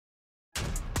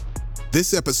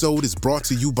This episode is brought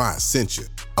to you by Essentia.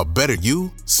 A better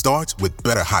you starts with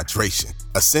better hydration.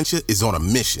 Essentia is on a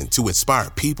mission to inspire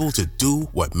people to do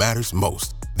what matters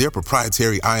most. Their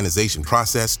proprietary ionization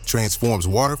process transforms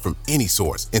water from any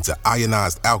source into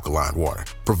ionized alkaline water,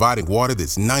 providing water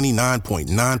that's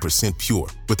 99.9% pure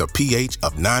with a pH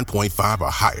of 9.5 or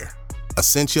higher.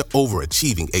 Essentia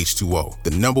overachieving H2O, the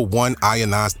 #1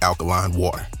 ionized alkaline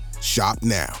water. Shop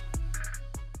now.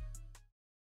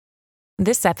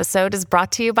 This episode is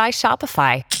brought to you by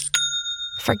Shopify.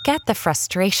 Forget the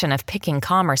frustration of picking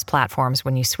commerce platforms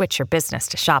when you switch your business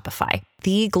to Shopify,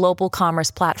 the global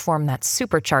commerce platform that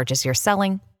supercharges your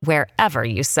selling wherever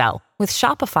you sell. With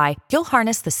Shopify, you'll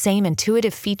harness the same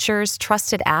intuitive features,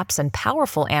 trusted apps, and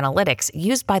powerful analytics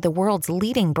used by the world's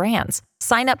leading brands.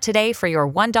 Sign up today for your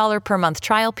 $1 per month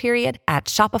trial period at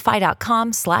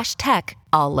shopify.com/tech,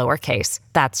 all lowercase.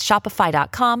 That's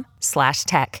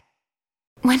shopify.com/tech.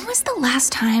 When was the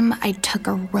last time I took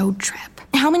a road trip?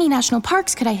 How many national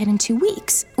parks could I hit in 2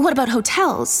 weeks? What about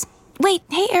hotels? Wait,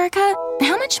 hey, Erica,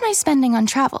 how much am I spending on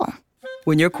travel?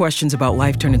 When your questions about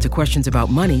life turn into questions about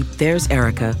money, there's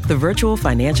Erica, the virtual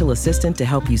financial assistant to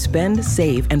help you spend,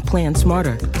 save, and plan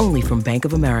smarter. Only from Bank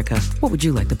of America. What would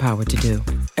you like the power to do?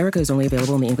 Erica is only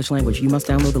available in the English language. You must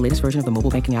download the latest version of the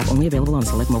mobile banking app, only available on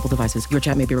select mobile devices. Your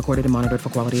chat may be recorded and monitored for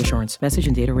quality assurance. Message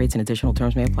and data rates and additional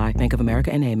terms may apply. Bank of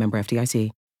America N.A., member FDIC.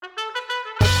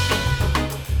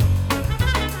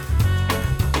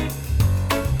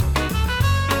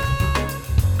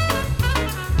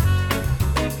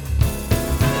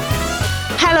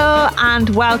 Hello and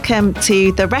welcome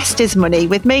to The Rest is Money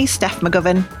with me, Steph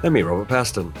McGovern. And me, Robert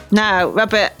Paston. Now,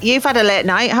 Robert, you've had a late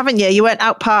night, haven't you? You weren't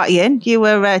out partying, you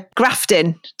were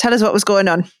grafting. Tell us what was going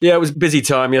on. Yeah, it was a busy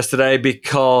time yesterday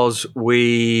because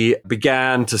we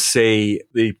began to see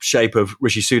the shape of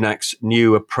Rishi Sunak's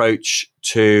new approach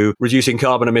to reducing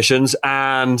carbon emissions.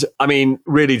 And I mean,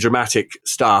 really dramatic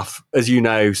stuff. As you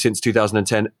know, since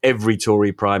 2010, every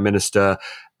Tory Prime Minister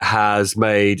has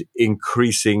made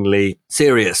increasingly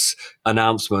serious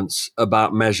announcements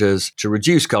about measures to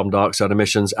reduce carbon dioxide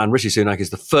emissions. And Rishi Sunak is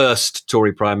the first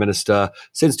Tory Prime Minister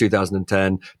since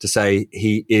 2010 to say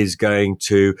he is going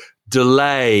to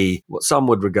delay what some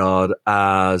would regard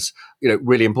as,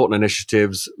 really important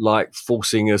initiatives like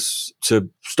forcing us to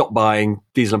stop buying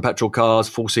diesel and petrol cars,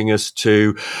 forcing us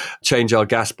to change our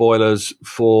gas boilers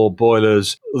for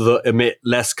boilers that emit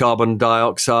less carbon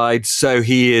dioxide. So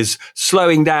he is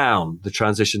slowing down the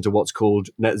transition to what's called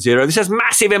net zero. This has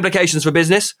massive implications for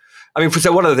business. I mean,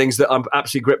 so one of the things that I'm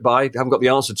absolutely gripped by, haven't got the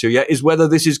answer to yet, is whether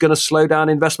this is going to slow down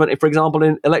investment, for example,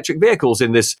 in electric vehicles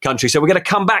in this country. So we're going to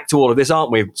come back to all of this,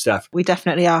 aren't we, Steph? We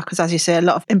definitely are, because as you say, a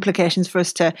lot of implications for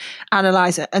us to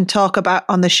analyse and talk about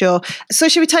on the show. So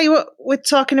should we tell you what we're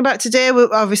talking about today?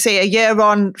 We're obviously a year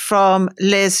on from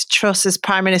Liz Truss as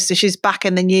Prime Minister. She's back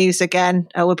in the news again.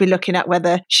 We'll be looking at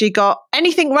whether she got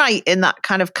anything right in that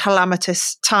kind of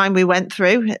calamitous time we went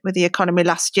through with the economy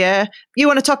last year. You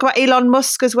want to talk about Elon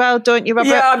Musk as well, don't you, Robert?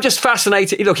 Yeah, I'm just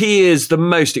fascinated. Look, he is the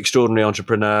most extraordinary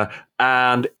entrepreneur.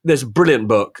 And there's a brilliant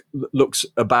book that looks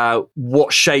about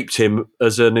what shaped him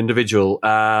as an individual.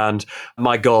 And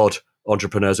my God,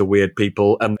 entrepreneurs are weird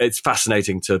people. And it's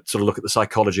fascinating to sort of look at the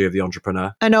psychology of the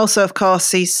entrepreneur. And also, of course,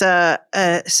 he's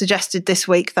suggested this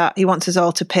week that he wants us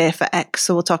all to pay for X.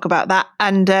 So we'll talk about that.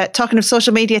 And talking of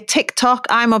social media, TikTok,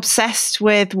 I'm obsessed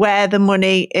with where the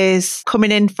money is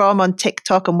coming in from on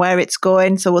TikTok and where it's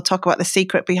going. So we'll talk about the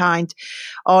secret behind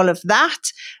all of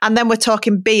that. And then we're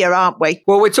talking beer, aren't we?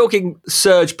 Well, we're talking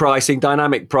surge pricing,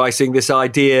 dynamic pricing, this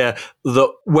idea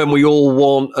that when we all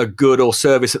want a good or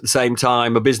service at the same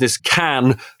time, a business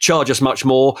can charge us much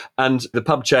more. And the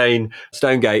pub chain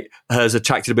Stonegate has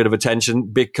attracted a bit of attention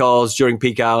because during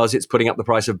peak hours, it's putting up the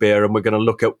price of beer. And we're going to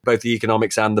look at both the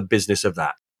economics and the business of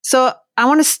that. So I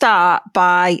want to start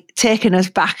by taking us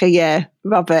back a year,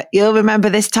 Robert. You'll remember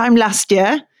this time last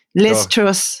year, Liz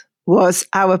Truss was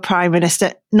our Prime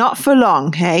Minister. Not for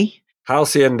long, hey?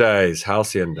 Halcyon days.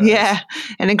 Yeah,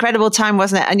 an incredible time,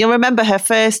 wasn't it? And you'll remember her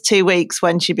first 2 weeks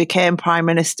when she became Prime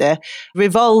Minister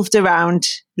revolved around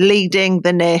leading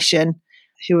the nation,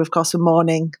 who of course were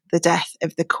mourning the death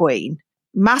of the Queen.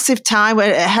 Massive time,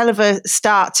 a hell of a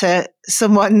start to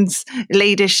someone's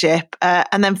leadership.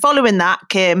 And then following that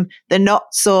came the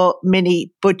not so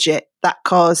mini budget that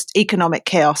caused economic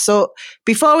chaos. So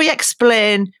before we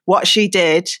explain what she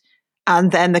did,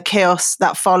 and then the chaos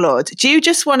that followed, do you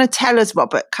just want to tell us,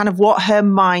 Robert, kind of what her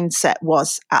mindset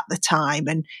was at the time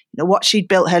and what she'd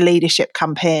built her leadership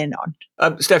campaign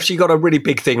on? Steph, she got a really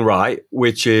big thing right,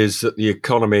 which is that the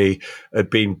economy had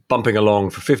been bumping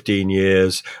along for 15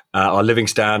 years. Our living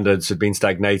standards had been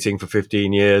stagnating for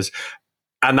 15 years.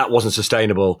 And that wasn't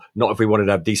sustainable. Not if we wanted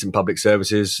to have decent public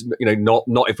services,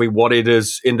 not if we wanted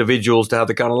as individuals to have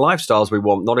the kind of lifestyles we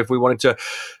want, not if we wanted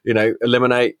to,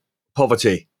 eliminate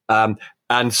poverty.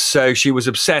 And so she was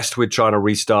obsessed with trying to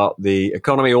restart the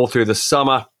economy. All through the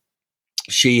summer,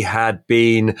 she had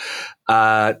been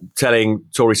telling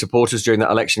Tory supporters during that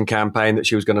election campaign that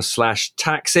she was going to slash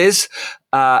taxes.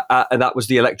 And that was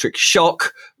the electric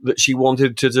shock that she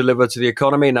wanted to deliver to the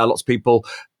economy. Now, lots of people,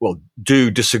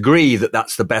 do disagree that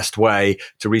that's the best way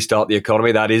to restart the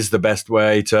economy. That is the best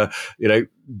way to,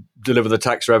 deliver the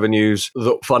tax revenues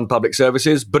that fund public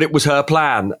services. But it was her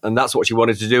plan, and that's what she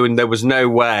wanted to do. And there was no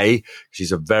way,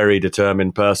 she's a very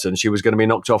determined person, she was going to be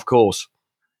knocked off course.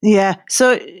 Yeah.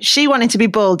 So she wanted to be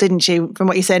bold, didn't she, from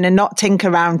what you're saying, and not tinker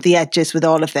around the edges with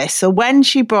all of this. So when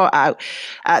she brought out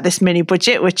this mini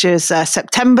budget, which is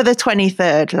September the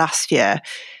 23rd last year,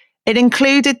 it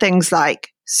included things like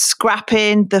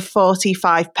scrapping the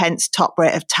 45 pence top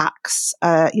rate of tax,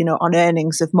 on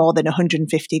earnings of more than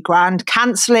 150 grand,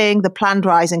 cancelling the planned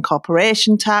rise in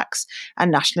corporation tax and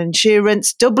national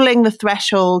insurance, doubling the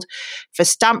threshold for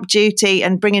stamp duty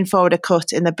and bringing forward a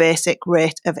cut in the basic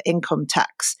rate of income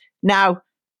tax. Now,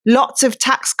 lots of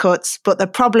tax cuts, but the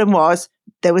problem was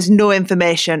there was no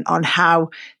information on how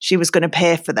she was going to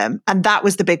pay for them. And that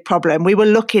was the big problem. We were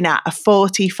looking at a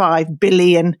 £45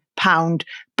 billion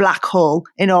black hole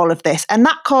in all of this. And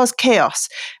that caused chaos.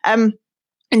 I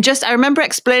remember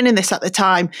explaining this at the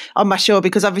time on my show,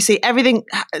 because obviously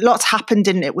lots happened,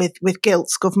 didn't it, with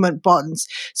gilts, government bonds.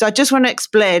 So I just want to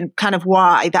explain kind of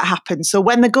why that happened. So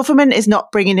when the government is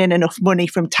not bringing in enough money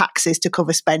from taxes to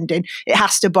cover spending, it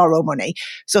has to borrow money.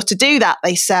 So to do that,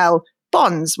 they sell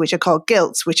bonds, which are called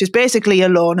gilts, which is basically a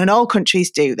loan, and all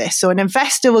countries do this. So an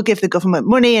investor will give the government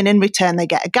money, and in return they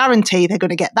get a guarantee they're going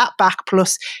to get that back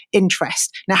plus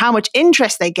interest. Now, how much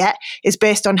interest they get is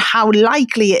based on how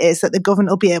likely it is that the government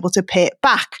will be able to pay it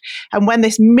back. And when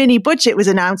this mini budget was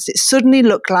announced, it suddenly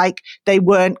looked like they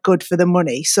weren't good for the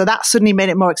money. So that suddenly made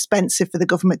it more expensive for the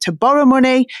government to borrow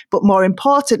money, but more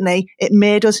importantly, it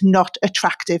made us not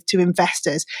attractive to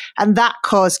investors. And that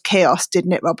caused chaos,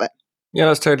 didn't it, Robert? Yeah,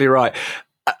 that's totally right.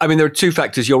 I mean, there are two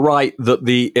factors. You're right that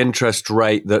the interest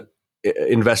rate that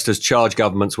investors charge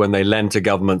governments when they lend to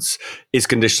governments is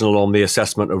conditional on the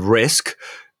assessment of risk.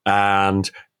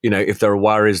 And, if there are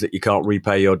worries that you can't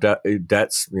repay your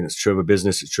debts, it's true of a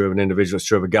business, it's true of an individual, it's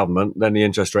true of a government, then the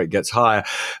interest rate gets higher.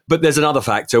 But there's another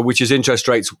factor, which is interest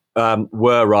rates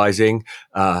were rising,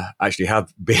 actually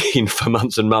have been for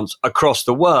months and months across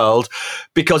the world,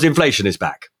 because inflation is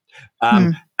back.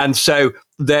 And so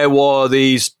there were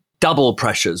these double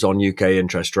pressures on UK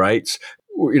interest rates,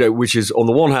 which is, on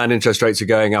the one hand, interest rates are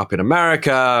going up in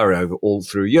America, or all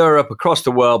through Europe, across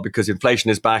the world, because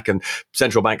inflation is back and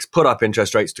central banks put up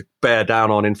interest rates to bear down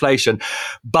on inflation.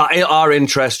 But our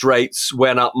interest rates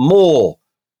went up more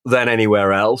than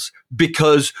anywhere else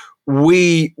because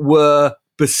we were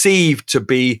perceived to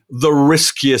be the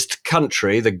riskiest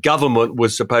country. The government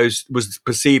was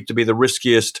perceived to be the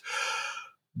riskiest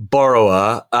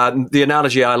borrower. The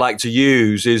analogy I like to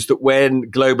use is that when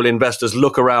global investors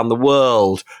look around the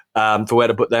world for where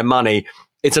to put their money,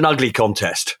 it's an ugly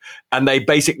contest. And they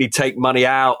basically take money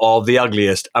out of the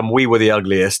ugliest, and we were the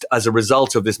ugliest as a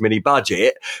result of this mini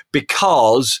budget,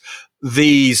 because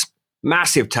these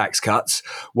massive tax cuts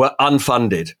were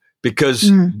unfunded.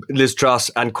 Because Liz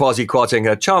Truss and Kwasi Kwarteng,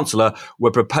 her chancellor,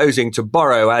 were proposing to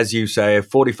borrow, as you say,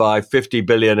 45, 50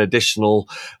 billion additionally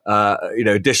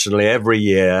every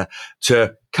year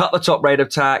to cut the top rate of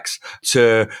tax,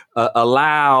 to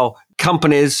allow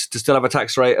companies to still have a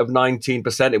tax rate of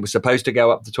 19%. It was supposed to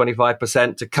go up to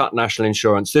 25%, to cut national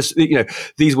insurance.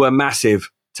 These were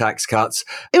massive tax cuts.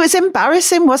 It was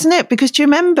embarrassing, wasn't it? Because do you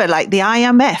remember, the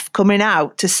IMF coming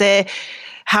out to say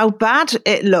how bad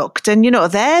it looked? And,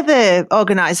 they're the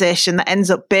organisation that ends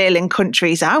up bailing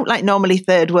countries out, like normally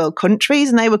third world countries.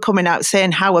 And they were coming out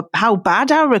saying how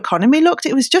bad our economy looked.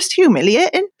 It was just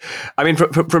humiliating. I mean,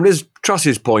 from Liz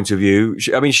Truss's point of view,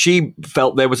 she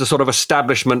felt there was a sort of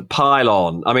establishment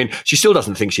pile-on. I mean, she still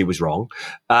doesn't think she was wrong.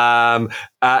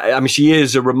 She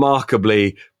is a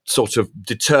remarkably sort of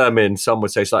determined, some would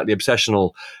say slightly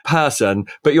obsessional person.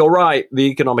 But you're right, the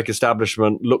economic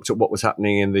establishment looked at what was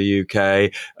happening in the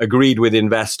UK, agreed with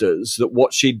investors that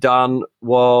what she'd done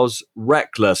was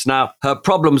reckless. Now, her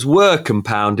problems were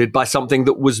compounded by something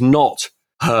that was not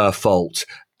her fault.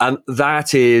 And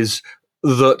that is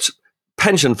that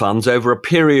pension funds over a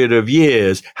period of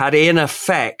years had in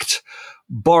effect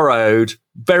borrowed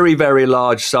very, very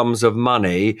large sums of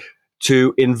money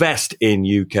to invest in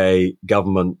UK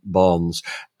government bonds.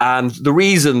 And the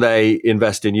reason they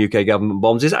invest in UK government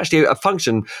bonds is actually a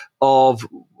function of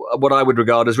what I would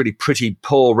regard as really pretty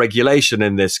poor regulation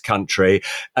in this country.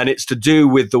 And it's to do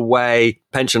with the way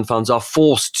pension funds are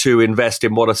forced to invest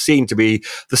in what are seen to be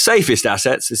the safest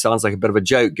assets. This sounds like a bit of a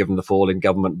joke given the fall in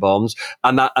government bonds,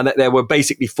 and that they were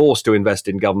basically forced to invest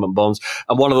in government bonds.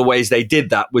 And one of the ways they did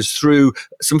that was through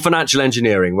some financial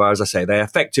engineering, where, as I say, they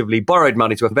effectively borrowed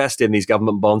money to invest in these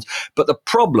government bonds. But the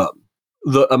problem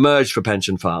that emerged for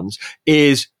pension funds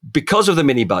is, because of the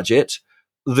mini budget,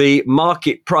 the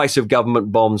market price of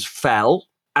government bonds fell,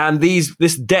 and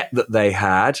this debt that they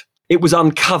had, it was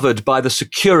uncovered by the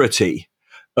security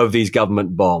of these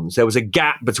government bonds. There was a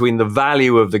gap between the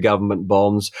value of the government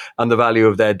bonds and the value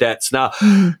of their debts. Now,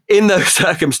 in those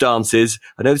circumstances,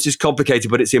 I know this is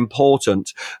complicated, but it's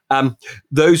important.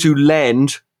 Those who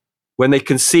lend, when they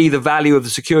can see the value of the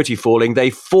security falling, they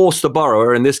force the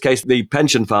borrower, in this case, the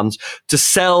pension funds, to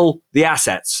sell the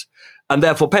assets. And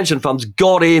therefore, pension funds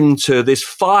got into this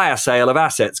fire sale of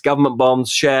assets, government bonds,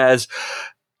 shares,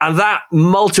 and that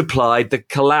multiplied the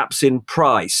collapse in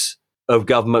price of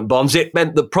government bonds. It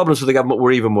meant the problems for the government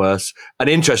were even worse, and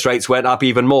interest rates went up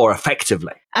even more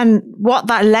effectively. And what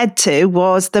that led to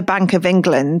was the Bank of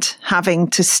England having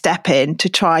to step in to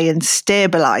try and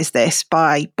stabilise this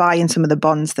by buying some of the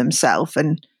bonds themselves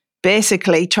and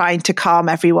basically trying to calm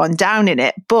everyone down in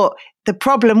it. But the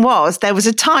problem was there was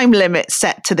a time limit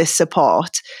set to this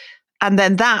support, and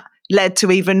then that led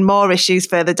to even more issues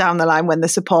further down the line when the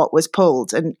support was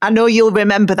pulled. And I know you'll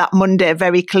remember that Monday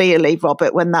very clearly,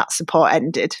 Robert, when that support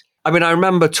ended. I mean, I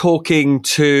remember talking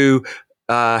to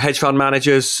hedge fund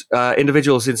managers,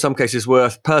 individuals in some cases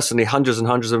worth personally hundreds and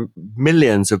hundreds of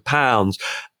millions of pounds.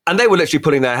 And they were literally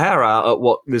pulling their hair out at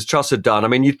what Liz Truss had done. I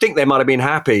mean, you'd think they might have been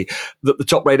happy that the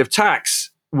top rate of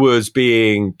tax was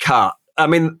being cut. I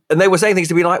mean, and they were saying things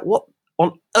to be like, what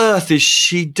on earth is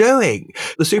she doing?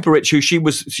 The super rich who she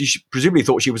presumably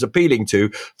thought she was appealing to,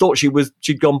 thought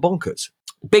she'd gone bonkers.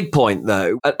 Big point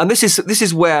though, and this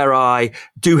is where I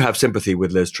do have sympathy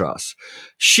with Liz Truss.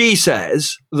 She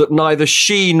says that neither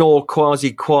she nor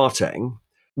Kwasi Kwarteng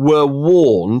were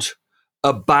warned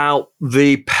about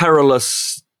the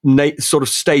perilous sort of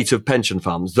state of pension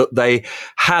funds, that they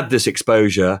had this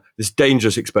exposure, this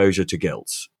dangerous exposure to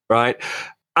gilts, right?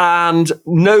 And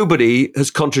nobody has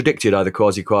contradicted either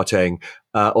Kwasi Kwarteng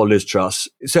or Liz Truss.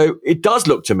 So it does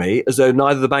look to me as though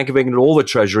neither the Bank of England or the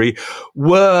Treasury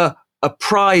were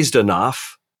apprised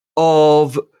enough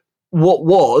of what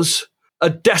was a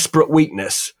desperate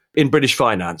weakness in British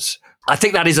finance. I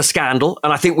think that is a scandal,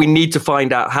 and I think we need to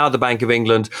find out how the Bank of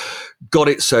England got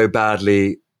it so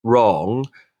badly wrong.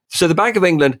 So the Bank of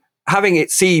England, having,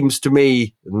 it seems to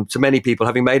me, and to many people,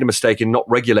 having made a mistake in not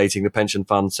regulating the pension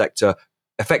fund sector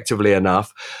effectively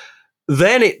enough,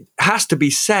 then it has to be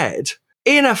said,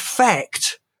 in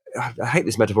effect, I hate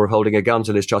this metaphor of holding a gun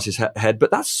to Liz Truss's head,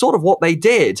 but that's sort of what they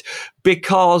did,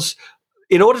 because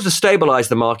in order to stabilize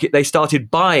the market, they started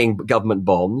buying government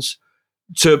bonds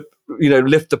to,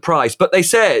 lift the price. But they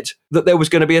said that there was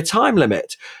going to be a time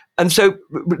limit. And so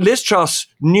Liz Truss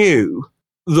knew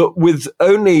that with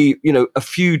only, a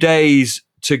few days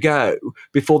to go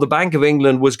before the Bank of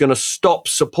England was going to stop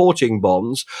supporting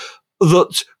bonds,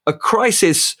 that a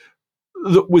crisis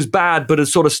that was bad but had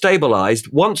sort of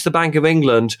stabilized, once the Bank of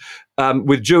England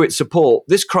withdrew its support,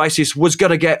 this crisis was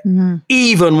going to get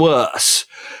even worse.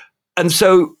 And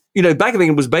so, Bank of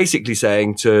England was basically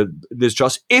saying to Liz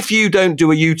Truss, if you don't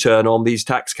do a U-turn on these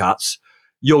tax cuts,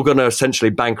 you're going to essentially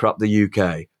bankrupt the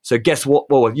UK. So guess what?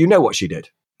 Well, you know what she did.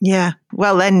 Yeah.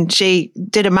 Well, then she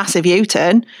did a massive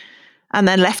U-turn and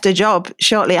then left her job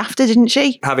shortly after, didn't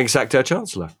she? Having sacked her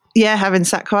chancellor. Yeah, having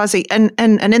sacked Kwasi. And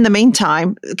in the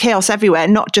meantime, chaos everywhere,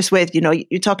 not just with,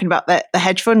 you're talking about the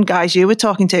hedge fund guys you were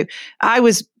talking to. I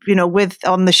was,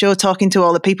 on the show talking to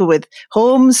all the people with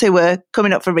homes who were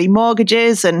coming up for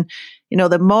remortgages, and,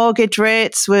 the mortgage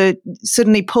rates were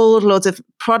suddenly pulled. Loads of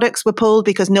products were pulled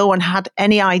because no one had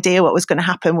any idea what was going to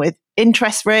happen with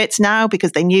interest rates now,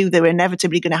 because they knew they were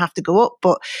inevitably going to have to go up.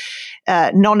 But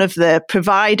none of the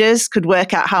providers could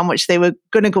work out how much they were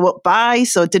going to go up by,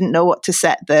 so didn't know what to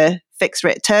set the fixed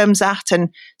rate terms at. And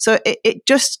so it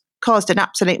just caused an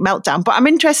absolute meltdown. But I'm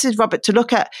interested, Robert, to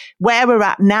look at where we're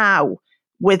at now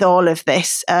with all of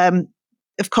this.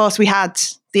 Of course, we had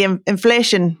the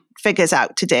inflation figures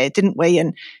out today, didn't we?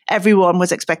 And everyone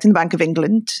was expecting the Bank of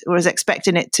England was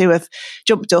expecting it to have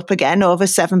jumped up again over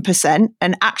 7%.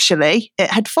 And actually, it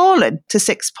had fallen to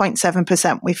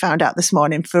 6.7%. We found out this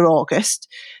morning for August,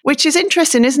 which is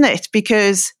interesting, isn't it?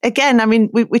 Because again,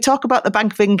 we talk about the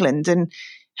Bank of England and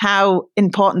how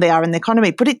important they are in the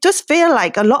economy, but it does feel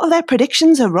like a lot of their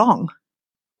predictions are wrong.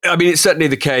 It's certainly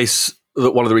the case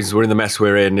that one of the reasons we're in the mess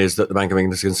we're in is that the Bank of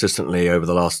England has consistently, over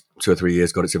the last 2 or 3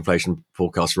 years, got its inflation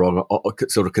forecast wrong, or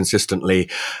sort of consistently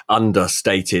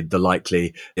understated the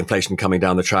likely inflation coming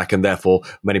down the track, and therefore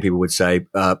many people would say,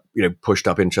 pushed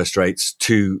up interest rates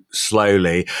too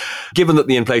slowly. Given that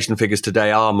the inflation figures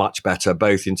today are much better,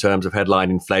 both in terms of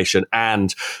headline inflation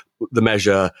and the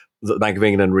measure that the Bank of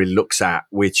England really looks at,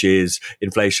 which is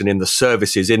inflation in the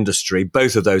services industry.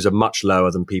 Both of those are much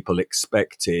lower than people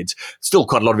expected. Still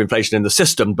quite a lot of inflation in the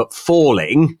system, but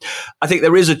falling. I think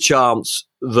there is a chance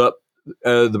that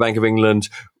the Bank of England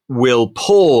will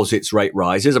pause its rate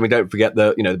rises. I mean, don't forget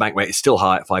the bank rate is still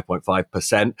high at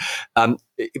 5.5%.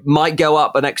 It might go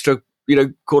up an extra,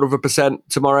 0.25%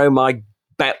 tomorrow. My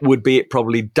bet would be it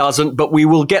probably doesn't, but we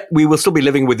will still be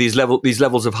living with these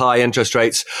levels of high interest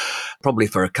rates probably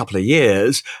for a couple of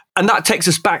years. And that takes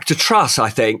us back to Truss, I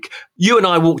think. You and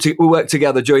I we worked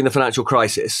together during the financial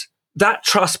crisis. That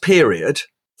Truss period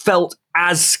felt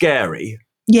as scary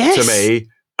to me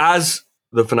as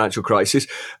the financial crisis.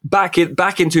 Back in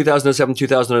 2007,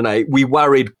 2008, we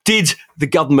worried, did the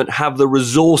government have the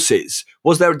resources?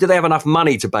 Did they have enough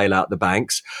money to bail out the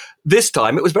banks? This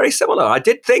time, it was very similar. I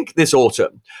did think this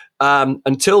autumn,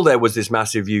 until there was this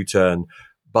massive U-turn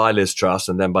by Liz Truss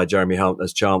and then by Jeremy Hunt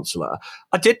as Chancellor,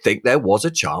 I did think there was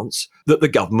a chance that the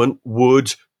government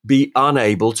would be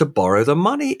unable to borrow the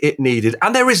money it needed.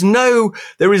 And there is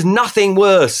nothing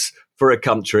worse for a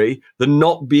country than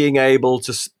not being able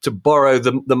to borrow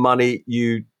the money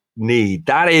you need.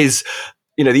 That is,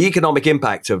 the economic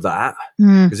impact of that,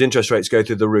 because interest rates go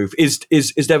through the roof, is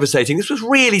devastating. This was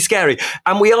really scary.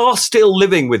 And we are still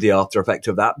living with the after effect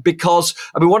of that because,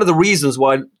 one of the reasons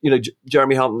why,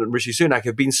 Jeremy Hunt and Rishi Sunak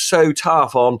have been so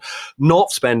tough on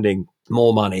not spending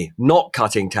more money, not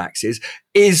cutting taxes,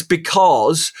 is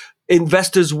because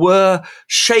investors were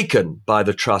shaken by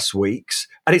the Truss weeks.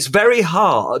 And it's very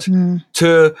hard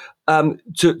to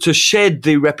shed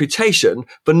the reputation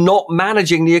for not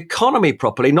managing the economy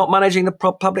properly, not managing the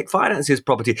public finances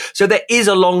properly. So there is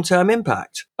a long-term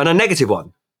impact and a negative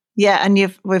one. Yeah, and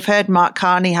we've heard Mark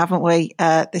Carney, haven't we,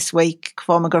 this week,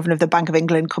 former governor of the Bank of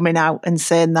England, coming out and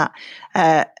saying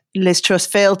that Liz Truss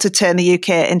failed to turn the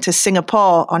UK into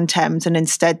Singapore on Thames and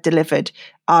instead delivered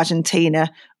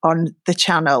Argentina on the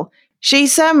Channel.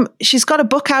 She's got a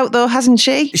book out though, hasn't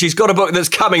she? She's got a book that's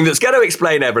coming that's going to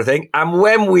explain everything. And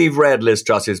when we've read Liz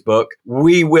Truss's book,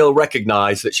 we will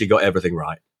recognise that she got everything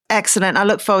right. Excellent. I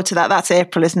look forward to that. That's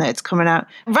April, isn't it? It's coming out.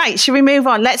 Right, should we move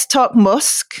on? Let's talk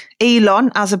Musk,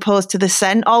 Elon, as opposed to the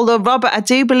scent. Although, Robert, I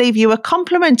do believe you were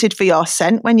complimented for your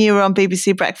scent when you were on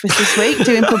BBC Breakfast this week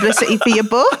doing publicity for your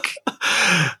book.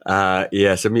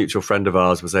 Yes, a mutual friend of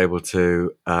ours was able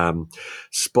to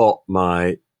spot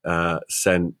my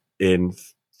scent in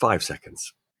 5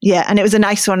 seconds. Yeah, and it was a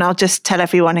nice one. I'll just tell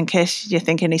everyone in case you're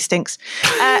thinking he stinks.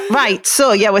 Right,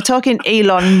 so yeah, we're talking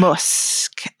Elon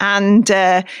Musk. And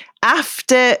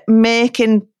after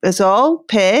making us all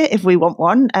pay, if we want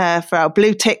one, for our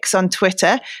blue ticks on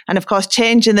Twitter, and of course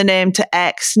changing the name to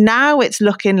X, now it's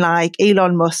looking like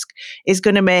Elon Musk is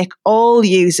going to make all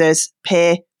users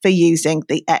pay for using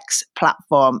the X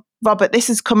platform. Robert, this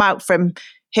has come out from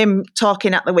him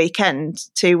talking at the weekend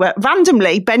to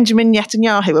randomly Benjamin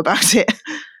Netanyahu about it.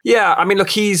 Yeah, look,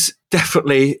 he's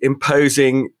definitely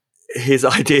imposing his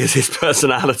ideas, his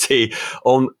personality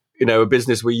on, a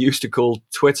business we used to call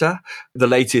Twitter. The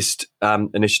latest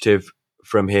initiative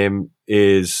from him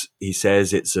is, he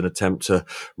says, it's an attempt to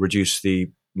reduce the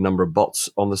number of bots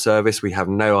on the service. We have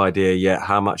no idea yet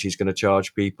how much he's going to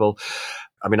charge people.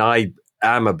 I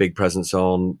am a big presence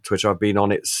on Twitter. I've been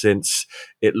on it since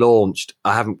it launched.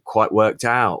 I haven't quite worked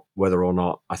out whether or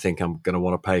not I think I'm going to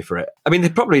want to pay for it. The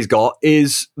problem he's got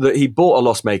is that he bought a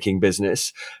loss-making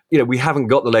business. We haven't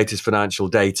got the latest financial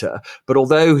data, but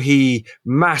although he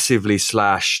massively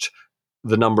slashed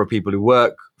the number of people who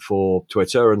work for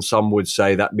Twitter, and some would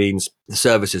say that means the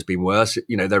service has been worse.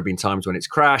 There have been times when it's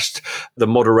crashed. The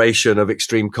moderation of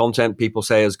extreme content, people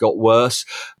say, has got worse.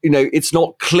 It's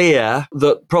not clear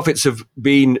that profits have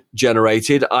been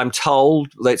generated. I'm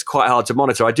told that it's quite hard to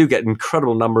monitor. I do get an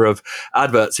incredible number of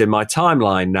adverts in my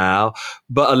timeline now,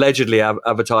 but allegedly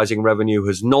advertising revenue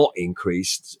has not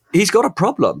increased. He's got a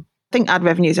problem. I think ad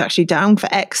revenue is actually down for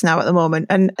X now at the moment.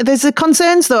 And there's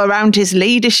concerns, though, around his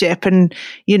leadership and,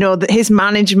 his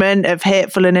management of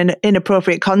hateful and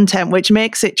inappropriate content, which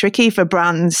makes it tricky for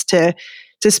brands to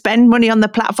spend money on the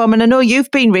platform. And I know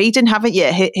you've been reading, haven't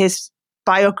you, his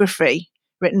biography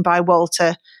written by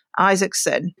Walter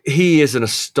Isaacson. He is an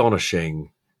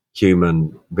astonishing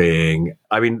human being.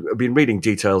 I've been reading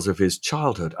details of his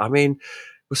childhood. It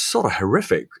was sort of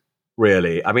horrific.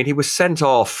 Really. He was sent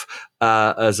off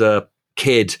as a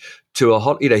kid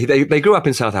to they grew up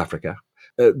in South Africa.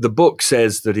 The book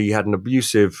says that he had an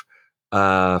abusive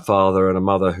father and a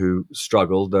mother who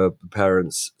struggled. The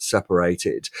parents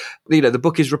separated. The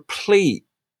book is replete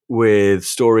with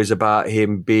stories about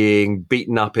him being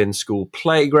beaten up in school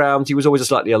playgrounds. He was always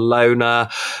slightly a loner.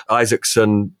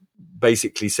 Isaacson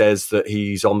basically says that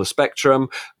he's on the spectrum.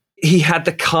 He had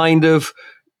the kind of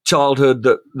childhood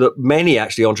that many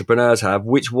actually entrepreneurs have,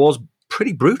 which was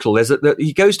pretty brutal.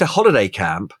 He goes to holiday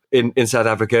camp in South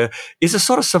Africa is a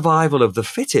sort of survival of the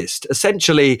fittest.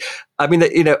 Essentially, I mean,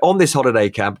 on this holiday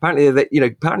camp,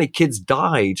 apparently kids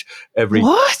died every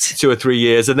 2 or 3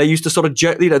 years, and they used to sort of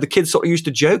joke. The kids sort of used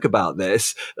to joke about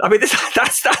this. I mean,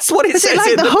 that's what it says. Is it like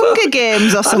in the Hunger book.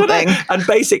 Games or something? And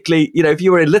basically, if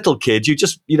you were a little kid, you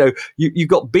just, you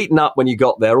got beaten up when you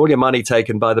got there, all your money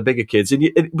taken by the bigger kids, and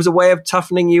it was a way of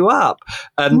toughening you up.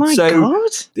 And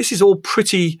God. This is all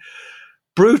pretty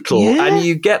brutal. Yeah. And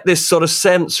you get this sort of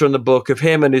sense from the book of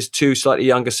him and his two slightly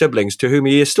younger siblings, to whom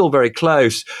he is still very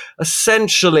close,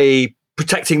 essentially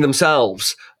protecting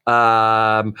themselves.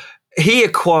 He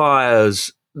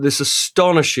acquires this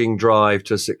astonishing drive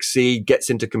to succeed, gets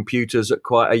into computers at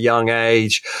quite a young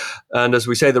age. And as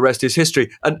we say, the rest is history.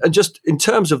 And just in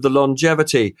terms of the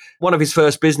longevity, one of his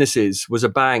first businesses was a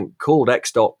bank called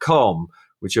X.com,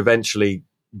 which eventually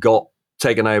got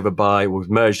taken over was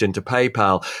merged into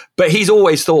PayPal. But he's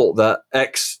always thought that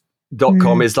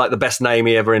X.com is like the best name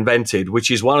he ever invented,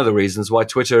 which is one of the reasons why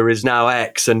Twitter is now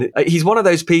X. And he's one of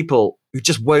those people who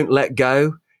just won't let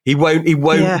go. He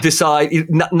won't decide.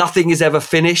 Nothing is ever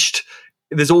finished.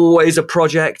 There's always a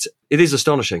project. It is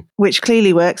astonishing. Which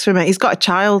clearly works for him. He's got a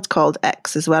child called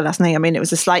X as well, hasn't he? I mean, it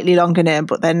was a slightly longer name,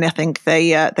 but then I think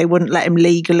they wouldn't let him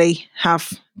legally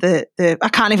have the I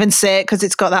can't even say it because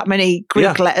it's got that many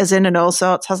Greek letters in and all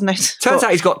sorts, hasn't it? Turns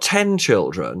out he's got 10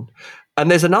 children.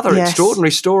 And there's another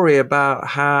extraordinary story about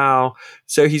how,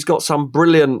 so he's got some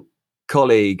brilliant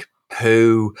colleague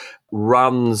who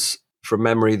runs, from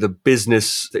memory, the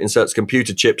business that inserts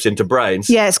computer chips into brains.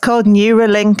 Yeah, it's called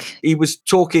Neuralink. He was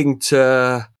talking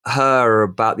to her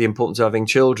about the importance of having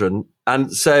children.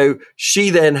 And so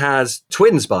she then has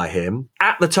twins by him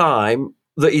at the time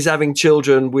that he's having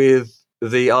children with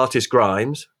the artist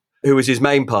Grimes, who is his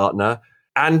main partner.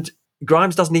 And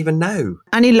Grimes doesn't even know.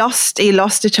 And he lost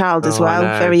a child as well,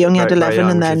 very young. He had 11 young,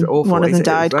 and then one of them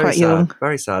died quite young.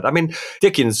 Very sad. I mean,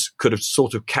 Dickens could have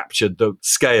sort of captured the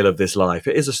scale of this life.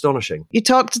 It is astonishing. You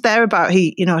talked there about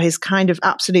his kind of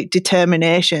absolute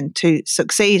determination to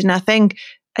succeed. And I think,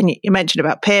 and you mentioned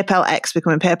about PayPal, X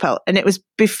becoming PayPal, and it was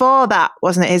before that,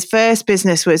 wasn't it? His first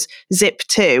business was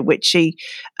Zip2, which he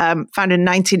founded in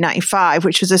 1995,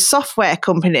 which was a software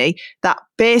company that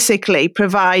basically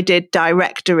provided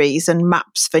directories and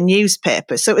maps for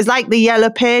newspapers. So it was like the Yellow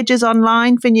Pages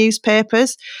online for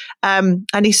newspapers. And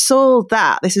he sold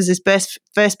that. This is his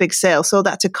first big sale, sold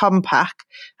that to Compaq.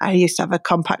 I used to have a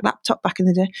Compaq laptop back in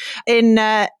the day. In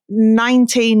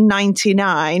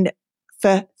 1999,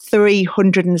 for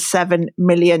 $307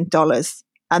 million.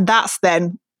 And that's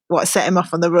then what set him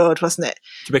off on the road, wasn't it?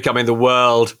 To becoming the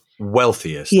world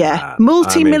wealthiest. Yeah.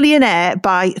 Multi-millionaire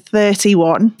by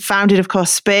 31. Founded, of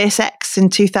course, SpaceX in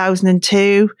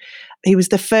 2002. He was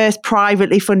the first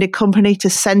privately funded company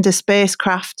to send a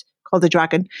spacecraft called the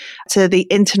Dragon to the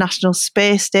International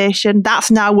Space Station. That's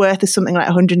now worth something like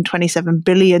 $127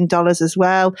 billion as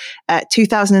well.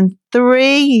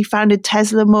 2003, he founded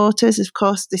Tesla Motors. Of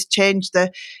course, this changed the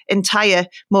entire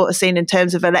motor scene in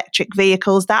terms of electric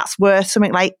vehicles. That's worth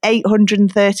something like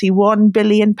 £831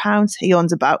 billion. He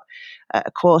owns about a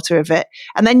quarter of it.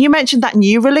 And then you mentioned that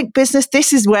Neuralink business.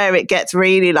 This is where it gets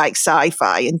really like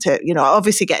sci-fi into,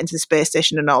 obviously getting to the space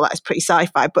station and all that is pretty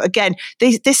sci-fi. But again,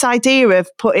 this idea of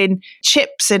putting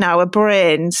chips in our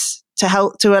brains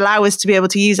to allow us to be able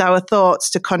to use our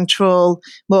thoughts to control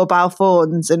mobile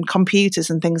phones and computers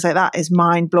and things like that is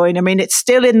mind-blowing. I mean, it's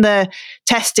still in the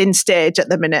testing stage at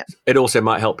the minute. It also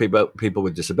might help people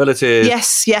with disabilities.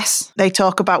 Yes. They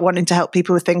talk about wanting to help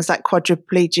people with things like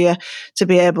quadriplegia to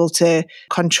be able to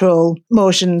control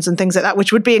motions and things like that,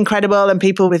 which would be incredible, and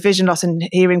people with vision loss and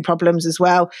hearing problems as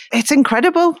well. It's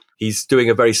incredible. He's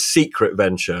doing a very secret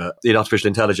venture in artificial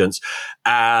intelligence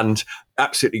and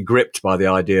absolutely gripped by the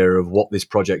idea of what this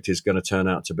project is going to turn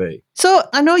out to be. So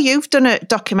I know you've done a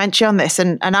documentary on this,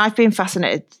 and I've been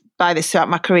fascinated by this throughout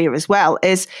my career as well,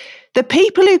 is the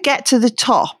people who get to the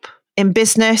top in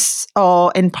business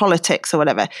or in politics or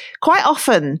whatever, quite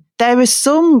often there is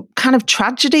some kind of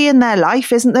tragedy in their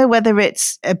life, isn't there? Whether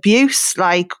it's abuse,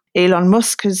 like Elon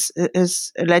Musk has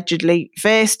allegedly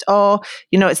faced, or,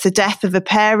 it's the death of a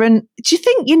parent. Do you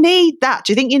think you need that?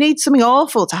 Do you think you need something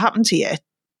awful to happen to you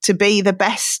to be the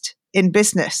best in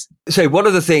business. So one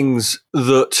of the things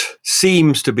that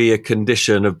seems to be a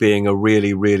condition of being a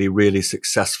really, really, really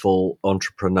successful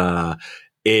entrepreneur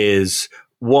is,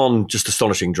 one, just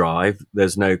astonishing drive.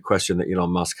 There's no question that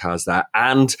Elon Musk has that.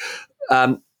 And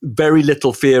very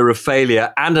little fear of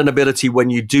failure, and an ability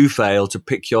when you do fail to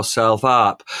pick yourself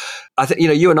up. I think,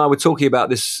 you and I were talking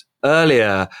about this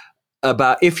earlier,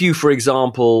 about if you, for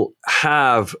example,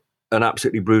 have an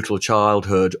absolutely brutal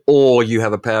childhood, or you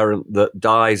have a parent that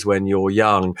dies when you're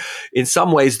young, in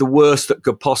some ways, the worst that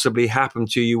could possibly happen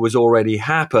to you was already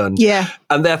happened. Yeah.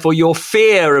 And therefore, your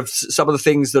fear of some of the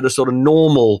things that are sort of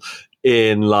normal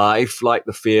in life, like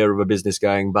the fear of a business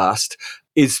going bust,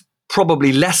 is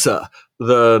probably lesser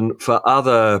than for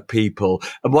other people.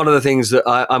 And one of the things that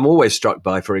I'm always struck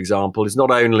by, for example, is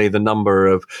not only the number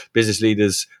of business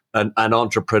leaders and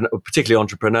particularly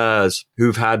entrepreneurs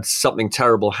who've had something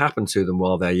terrible happen to them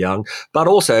while they're young, but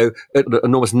also an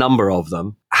enormous number of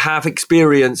them have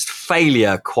experienced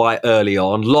failure quite early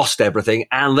on, lost everything,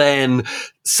 and then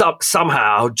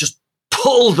somehow just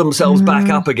pulled themselves back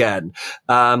up again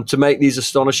to make these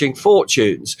astonishing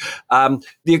fortunes.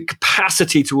 The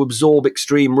capacity to absorb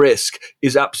extreme risk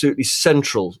is absolutely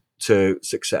central to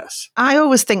success. I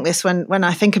always think this when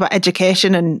I think about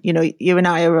education, and you and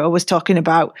I are always talking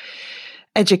about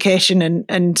education,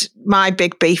 and my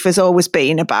big beef has always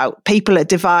been about people are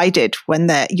divided when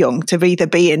they're young to either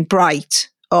being bright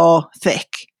or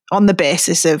thick on the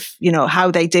basis of how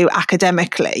they do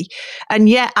academically. And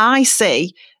yet I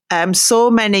see so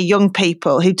many young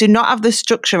people who do not have the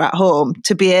structure at home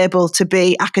to be able to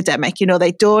be academic.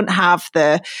 They don't have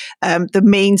the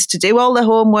means to do all the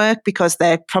homework because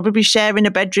they're probably sharing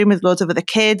a bedroom with loads of other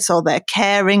kids, or they're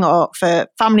caring or for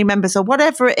family members, or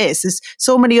whatever it is. There's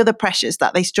so many other pressures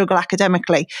that they struggle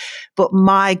academically. But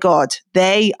my God,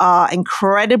 they are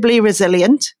incredibly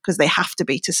resilient because they have to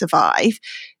be to survive.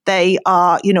 They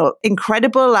are,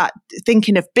 incredible at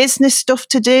thinking of business stuff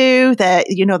to do. They're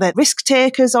risk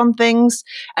takers on things.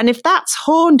 And if that's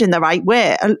honed in the right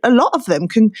way, a lot of them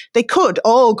could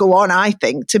all go on, I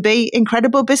think, to be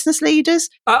incredible business leaders.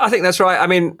 I think that's right. I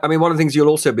mean, one of the things you'll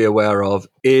also be aware of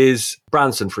is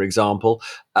Branson, for example.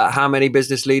 How many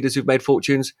business leaders who've made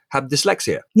fortunes have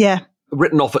dyslexia? Yeah.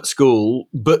 Written off at school,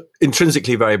 but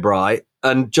intrinsically very bright,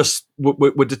 and just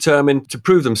were determined to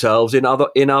prove themselves in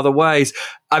other ways.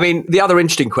 I mean, the other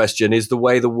interesting question is the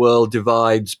way the world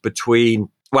divides between,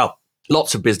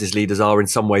 lots of business leaders are in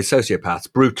some ways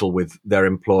sociopaths, brutal with their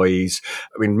employees.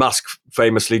 I mean, Musk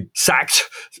famously sacked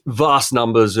vast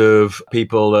numbers of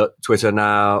people at Twitter,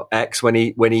 now X, when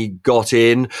he got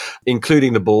in,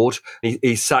 including the board.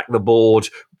 He sacked the board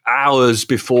hours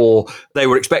before they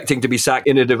were expecting to be sacked,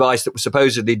 in a device that was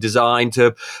supposedly designed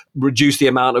to reduce the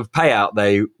amount of payout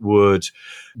they would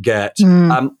get.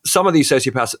 Some of these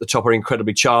sociopaths at the top are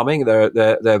incredibly charming.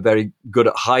 They're very good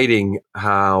at hiding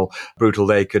how brutal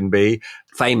they can be.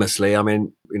 Famously,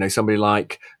 somebody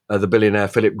like the billionaire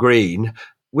Philip Green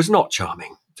was not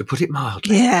charming, to put it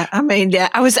mildly. Yeah,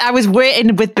 I was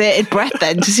waiting with bated breath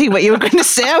then to see what you were going to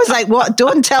say. I was like, what?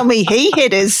 Don't tell me he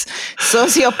hid his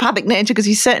sociopathic nature, because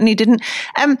he certainly didn't.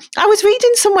 I was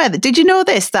reading somewhere did you know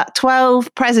this, that 12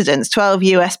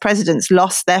 US presidents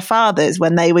lost their fathers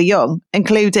when they were young,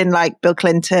 including like Bill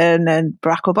Clinton and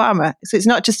Barack Obama. So it's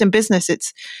not just in business,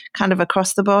 it's kind of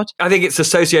across the board. I think it's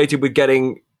associated with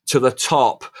getting to the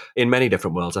top in many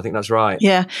different worlds. I think that's right.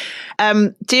 Yeah.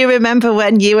 Do you remember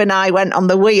when you and I went on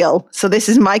the wheel? So this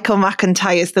is Michael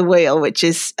McIntyre's The Wheel, which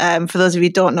is, for those of you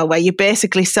who don't know, where you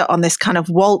basically sit on this kind of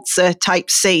waltzer type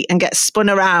seat and get spun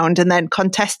around, and then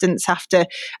contestants have to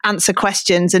answer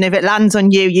questions. And if it lands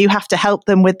on you, you have to help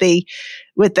them with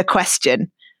the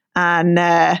question.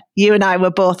 And you and I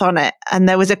were both on it. And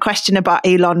there was a question about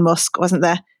Elon Musk, wasn't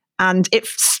there? And it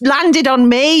landed on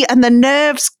me, and the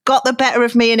nerves got the better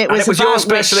of me. And it was your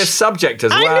specialist subject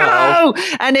as well. I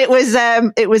know. And it was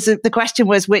the question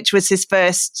was, which was his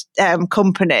first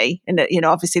company? And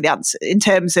obviously the answer, in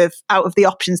terms of out of the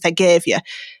options they gave you,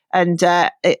 and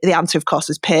the answer, of course,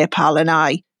 was PayPal.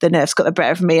 And the nerves got the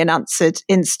better of me and answered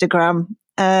Instagram.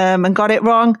 And got it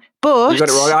wrong. But you got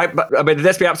it wrong.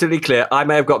 Let's be absolutely clear. I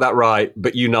may have got that right,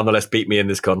 but you nonetheless beat me in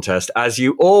this contest, as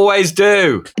you always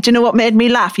do. Do you know what made me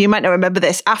laugh? You might not remember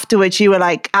this. Afterwards, you were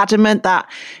like adamant that,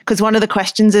 because one of the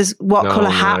questions is what colour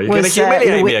hat you're was... You're going to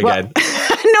humiliate me again.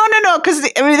 No, because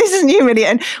this isn't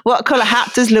humiliating. What colour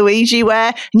hat does Luigi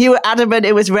wear? And you were adamant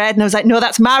it was red. And I was like, no,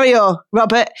 that's Mario,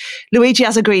 Robert. Luigi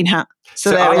has a green hat.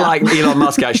 So unlike Elon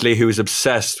Musk, actually, who is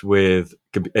obsessed with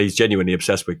he's genuinely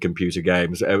obsessed with computer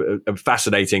games.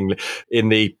 Fascinating. In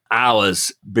the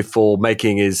hours before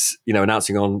making his,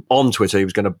 announcing on Twitter he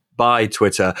was going to buy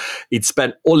Twitter, he'd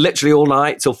spent literally all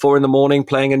night till 4 a.m.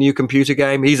 playing a new computer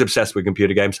game. He's obsessed with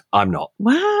computer games. I'm not.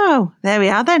 Wow. There we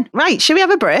are then. Right. Should we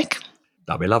have a break?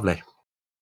 That'd be lovely.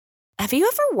 Have you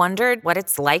ever wondered what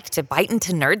it's like to bite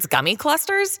into Nerds gummy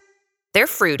clusters? They're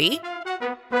fruity.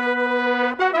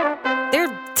 They're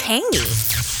tangy.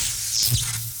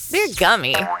 They're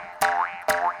gummy.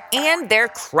 And they're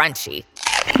crunchy.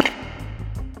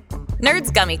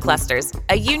 Nerds Gummy Clusters,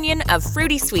 a union of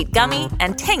fruity sweet gummy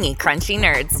and tangy crunchy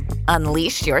nerds.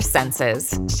 Unleash your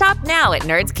senses. Shop now at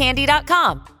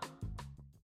nerdscandy.com.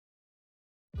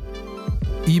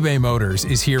 eBay Motors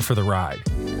is here for the ride.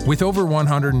 With over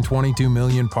 122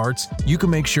 million parts, you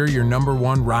can make sure your number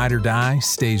one ride or die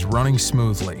stays running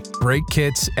smoothly. Brake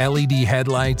kits, LED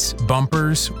headlights,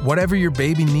 bumpers, whatever your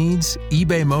baby needs,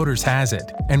 eBay Motors has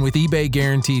it. And with eBay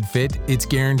Guaranteed Fit, it's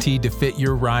guaranteed to fit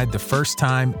your ride the first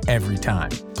time, every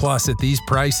time. Plus, at these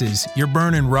prices, you're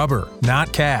burning rubber,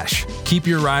 not cash. Keep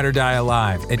your ride or die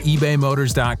alive at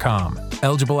ebaymotors.com.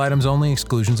 Eligible items only.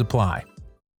 Exclusions apply.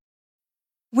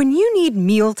 When you need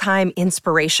mealtime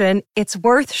inspiration, it's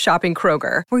worth shopping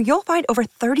Kroger, where you'll find over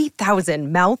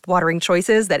 30,000 mouth-watering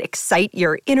choices that excite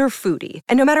your inner foodie.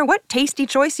 And no matter what tasty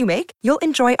choice you make, you'll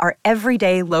enjoy our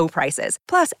everyday low prices,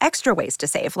 plus extra ways to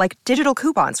save, like digital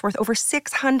coupons worth over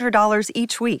 $600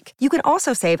 each week. You can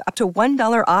also save up to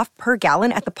 $1 off per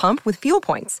gallon at the pump with fuel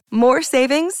points. More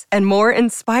savings and more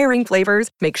inspiring flavors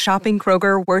make shopping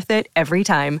Kroger worth it every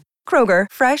time. Kroger,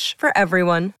 fresh for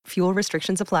everyone. Fuel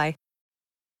restrictions apply.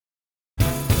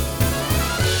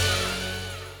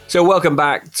 So welcome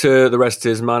back to The Rest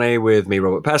Is Money with me,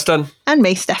 Robert Peston. And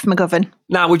me, Steph McGovern.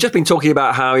 Now, we've just been talking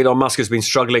about how Elon Musk has been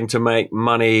struggling to make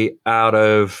money out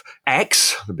of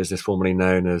X, the business formerly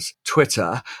known as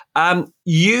Twitter.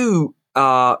 You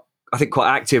are, I think,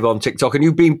 quite active on TikTok, and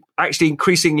you've been actually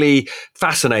increasingly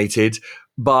fascinated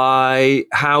by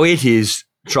how it is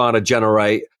trying to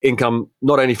generate income,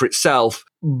 not only for itself,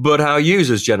 but how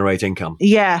users generate income.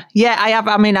 Yeah, I have.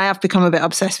 I have become a bit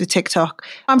obsessed with TikTok.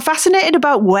 I'm fascinated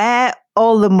about where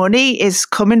all the money is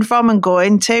coming from and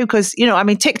going to, because,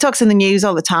 TikTok's in the news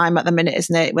all the time at the minute,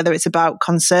 isn't it? Whether it's about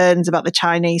concerns about the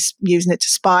Chinese using it to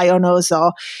spy on us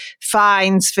or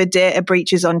fines for data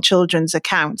breaches on children's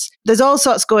accounts. There's all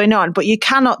sorts going on, but you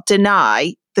cannot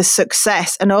deny the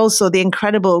success and also the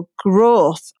incredible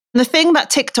growth. The thing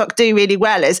that TikTok do really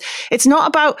well is it's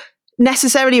not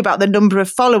necessarily about the number of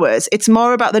followers. It's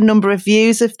more about the number of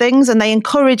views of things. And they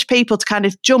encourage people to kind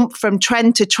of jump from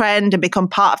trend to trend and become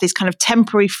part of these kind of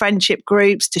temporary friendship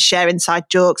groups to share inside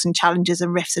jokes and challenges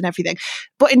and riffs and everything.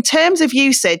 But in terms of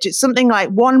usage, it's something like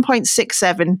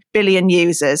 1.67 billion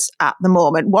users at the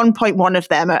moment. 1.1 of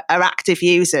them are active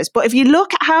users. But if you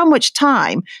look at how much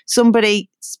time somebody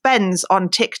spends on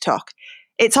TikTok,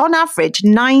 it's on average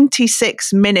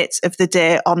 96 minutes of the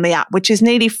day on the app, which is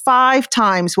nearly 5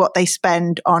 times what they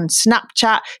spend on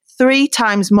Snapchat, 3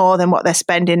 times more than what they're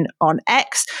spending on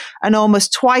X, and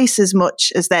almost twice as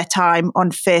much as their time on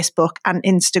Facebook and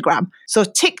Instagram. So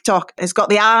TikTok has got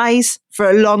the eyes for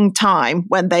a long time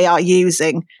when they are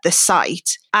using the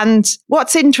site. And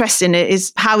what's interesting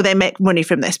is how they make money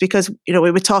from this, because,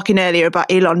 we were talking earlier about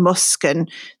Elon Musk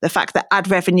and the fact that ad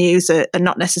revenues are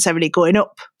not necessarily going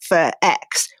up for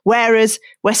X, whereas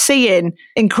we're seeing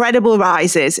incredible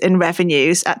rises in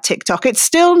revenues at TikTok. It's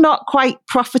still not quite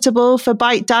profitable for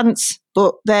ByteDance,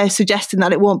 but they're suggesting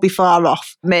that it won't be far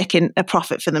off making a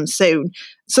profit for them soon.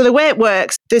 So the way it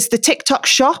works, there's the TikTok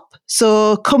shop.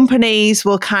 So companies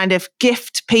will kind of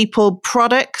gift people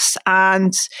products,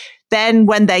 and then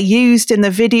when they're used in the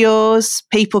videos,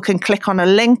 people can click on a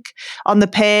link on the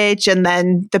page, and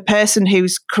then the person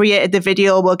who's created the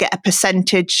video will get a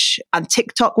percentage and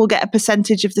TikTok will get a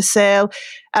percentage of the sale.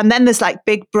 And then there's like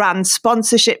big brand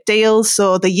sponsorship deals.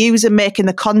 So the user making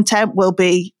the content will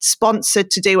be sponsored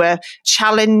to do a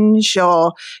challenge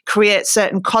or create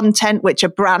certain content, which a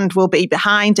brand will be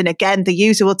behind. And again, the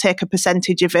user will take a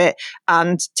percentage of it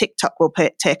and TikTok will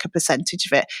take a percentage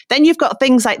of it. Then you've got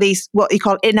things like these, what you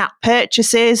call in-app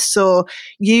purchases. So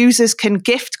users can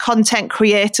gift content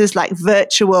creators like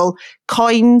virtual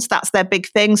coins. That's their big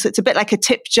thing. So it's a bit like a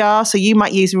tip jar. So you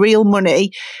might use real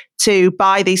money to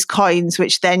buy these coins,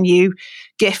 which then you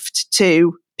gift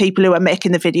to people who are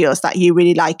making the videos that you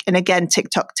really like. And again,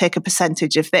 TikTok take a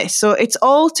percentage of this. So it's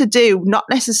all to do, not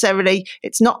necessarily,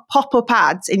 it's not pop-up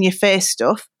ads in your face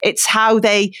stuff. It's how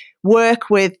they work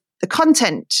with the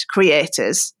content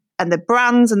creators and the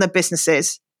brands and the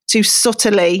businesses to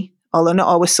subtly, although not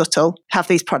always subtle, have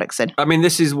these products in. I mean,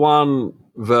 this is one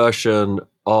version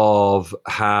of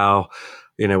how,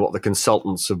 what the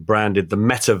consultants have branded the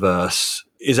metaverse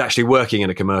is actually working in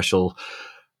a commercial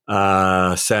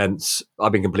sense. I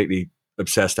am completely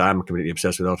obsessed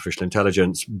with artificial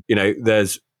intelligence.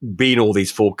 There's been all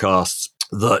these forecasts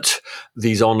that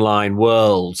these online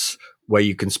worlds where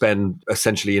you can spend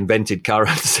essentially invented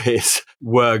currencies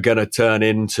were going to turn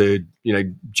into,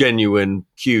 genuine,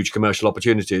 huge commercial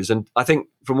opportunities. And I think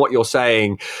from what you're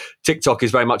saying, TikTok is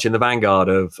very much in the vanguard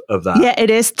of that. Yeah, it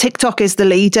is. TikTok is the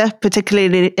leader,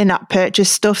 particularly in in-app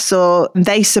purchase stuff. So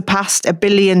they surpassed $1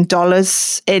 billion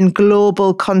in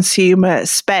global consumer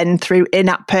spend through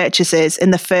in-app purchases in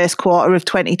the first quarter of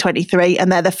 2023.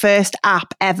 And they're the first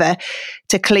app ever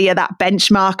to clear that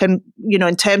benchmark. And,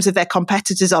 in terms of their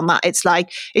competitors on that,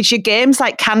 it's your games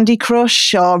like Candy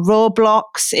Crush or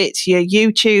Roblox, it's your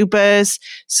YouTubers.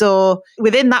 So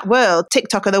within that world,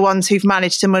 TikTok are the ones who've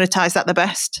managed to monetize that the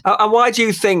best. And why do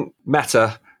you think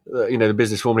Meta, the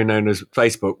business formerly known as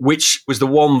Facebook, which was the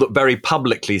one that very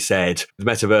publicly said the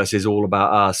metaverse is all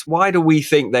about us, why do we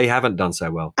think they haven't done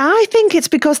so well? I think it's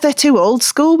because they're too old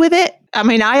school with it. I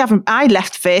mean, I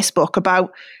left Facebook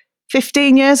about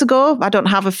 15 years ago. I don't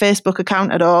have a Facebook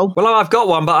account at all. Well, I've got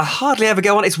one, but I hardly ever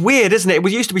go on. It's weird, isn't it?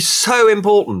 It used to be so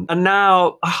important, and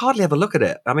now I hardly ever look at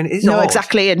it. I mean, it is odd.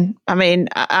 Exactly. And I mean,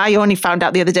 I only found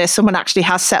out the other day someone actually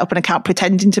has set up an account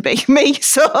pretending to be me.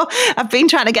 So I've been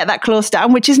trying to get that closed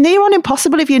down, which is near on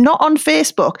impossible. If you're not on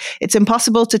Facebook, it's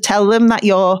impossible to tell them that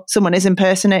someone is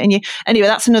impersonating you. Anyway,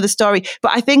 that's another story.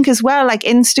 But I think as well, like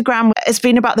Instagram has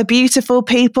been about the beautiful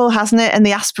people, hasn't it? And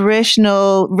the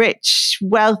aspirational, rich,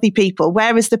 wealthy people,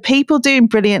 whereas the people doing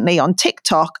brilliantly on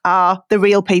TikTok are the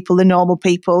real people, the normal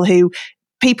people who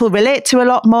people relate to a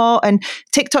lot more. And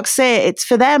TikTok say it's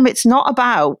for them, it's not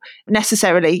about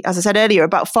necessarily, as I said earlier,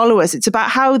 about followers. It's about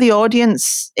how the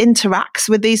audience interacts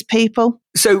with these people.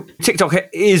 So TikTok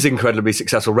is incredibly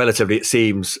successful, relatively, it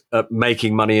seems, at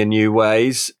making money in new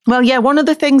ways. Well, yeah, one of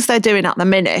the things they're doing at the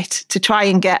minute to try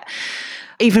and get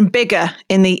even bigger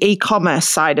in the e-commerce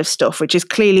side of stuff, which is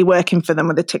clearly working for them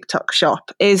with the TikTok shop,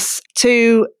 is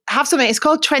to have something, it's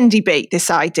called Trendy Beat,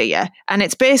 this idea. And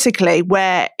it's basically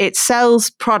where it sells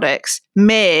products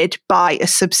made by a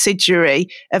subsidiary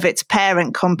of its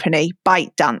parent company,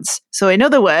 ByteDance. So in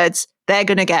other words, they're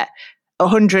going to get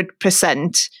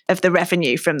 100% of the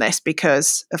revenue from this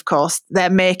because, of course, they're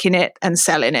making it and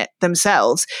selling it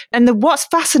themselves. And what's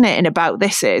fascinating about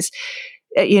this is,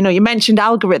 you mentioned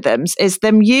algorithms, is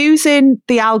them using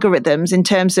the algorithms in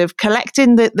terms of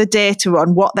collecting the data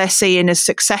on what they're seeing as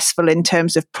successful in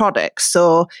terms of products.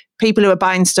 So people who are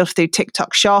buying stuff through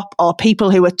TikTok Shop or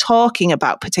people who are talking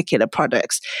about particular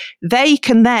products, they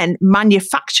can then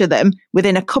manufacture them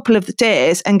within a couple of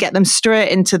days and get them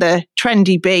straight into the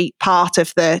Trendy Beat part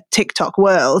of the TikTok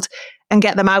world and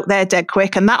get them out there dead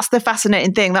quick. And that's the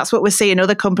fascinating thing. That's what we're seeing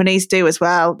other companies do as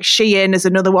well. Shein is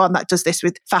another one that does this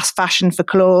with fast fashion for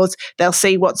clothes. They'll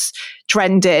see what's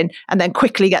trending and then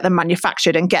quickly get them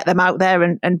manufactured and get them out there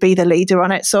and be the leader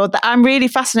on it. So I'm really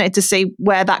fascinated to see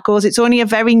where that goes. It's only a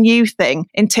very new thing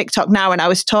in TikTok now. And I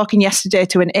was talking yesterday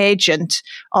to an agent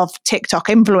of TikTok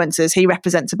influencers. He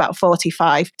represents about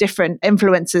 45 different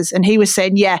influencers. And he was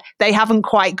saying, yeah, they haven't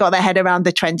quite got their head around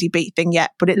the Trendy Beat thing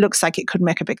yet, but it looks like it could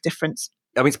make a big difference.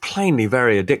 I mean, it's plainly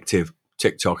very addictive,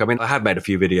 TikTok. I mean, I have made a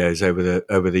few videos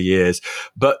over the years,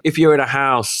 but if you're in a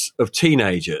house of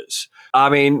teenagers, I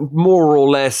mean, more or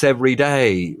less every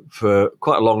day for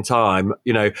quite a long time,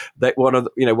 one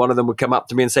of them would come up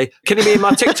to me and say, "Can you be in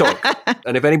my TikTok?"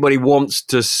 And if anybody wants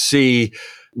to see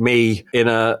me in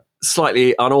a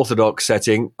slightly unorthodox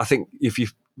setting, I think if you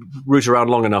root around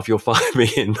long enough, you'll find me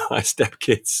in my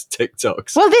stepkids'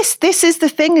 TikToks. Well, this is the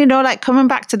thing, like coming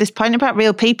back to this point about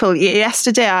real people.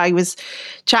 Yesterday, I was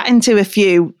chatting to a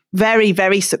few very,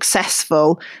 very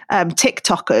successful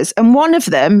TikTokers. And one of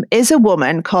them is a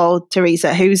woman called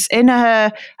Teresa, who's in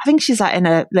her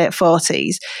late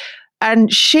 40s.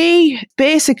 And she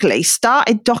basically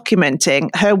started documenting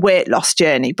her weight loss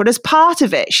journey. But as part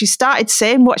of it, she started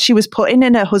saying what she was putting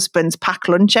in her husband's packed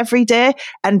lunch every day.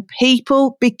 And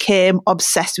people became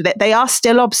obsessed with it. They are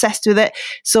still obsessed with it.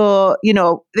 So,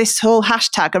 this whole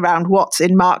hashtag around what's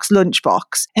in Mark's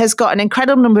lunchbox has got an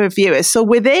incredible number of viewers. So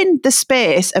within the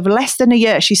space of less than a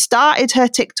year, she started her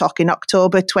TikTok in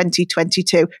October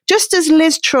 2022. Just as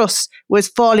Liz Truss was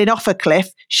falling off a cliff,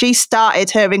 she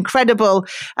started her incredible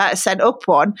sent up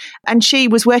one, and she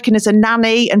was working as a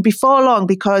nanny. And before long,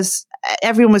 because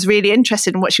everyone was really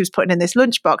interested in what she was putting in this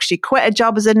lunchbox, she quit her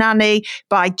job as a nanny.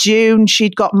 By June,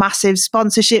 she'd got massive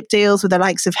sponsorship deals with the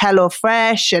likes of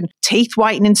HelloFresh and teeth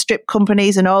whitening strip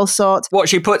companies and all sorts. What,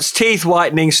 she puts teeth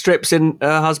whitening strips in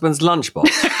her husband's lunchbox?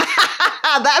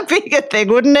 That'd be a thing,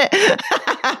 wouldn't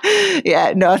it?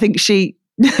 Yeah, no, I think she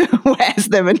wears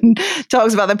them and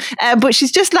talks about them. But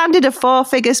she's just landed a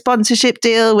 4-figure sponsorship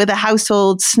deal with a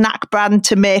household snack brand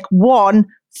to make one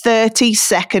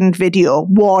 30-second video.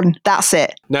 One. That's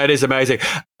it. No, it is amazing.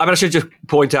 I mean, I should just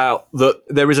point out that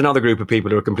there is another group of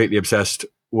people who are completely obsessed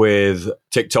with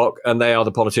TikTok, and they are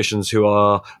the politicians who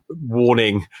are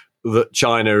warning that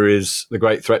China is the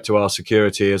great threat to our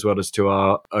security as well as to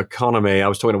our economy. I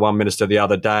was talking to one minister the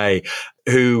other day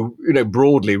who,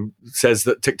 broadly says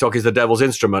that TikTok is the devil's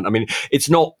instrument. I mean, it's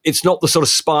not the sort of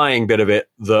spying bit of it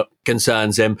that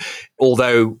concerns him,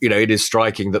 although, it is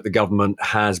striking that the government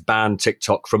has banned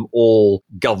TikTok from all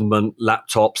government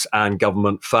laptops and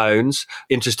government phones.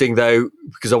 Interesting, though,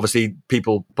 because obviously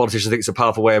politicians think it's a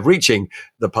powerful way of reaching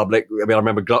the public. I mean, I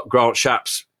remember Grant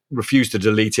Shapps refused to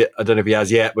delete it. I don't know if he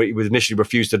has yet, but he was initially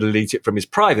refused to delete it from his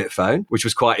private phone, which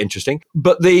was quite interesting.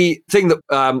 But the thing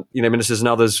that, ministers and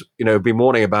others, have been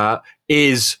warning about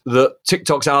is that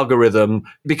TikTok's algorithm,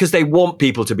 because they want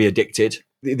people to be addicted,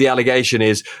 the allegation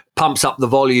is pumps up the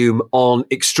volume on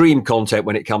extreme content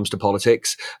when it comes to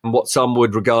politics and what some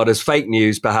would regard as fake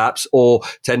news, perhaps, or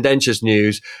tendentious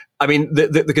news. I mean,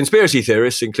 the conspiracy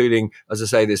theorists, including, as I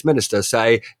say, this minister,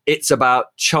 say it's about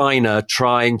China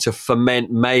trying to foment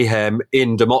mayhem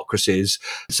in democracies.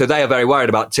 So they are very worried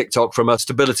about TikTok from a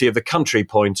stability of the country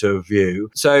point of view.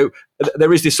 So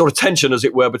there is this sort of tension, as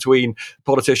it were, between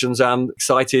politicians and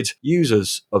excited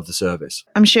users of the service.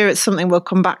 I'm sure it's something we'll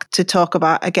come back to talk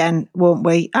about again, won't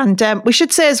we? And we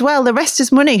should say as well, The Rest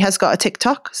Is Money has got a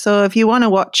TikTok. So if you want to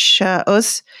watch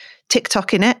us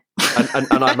TikToking it.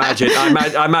 And I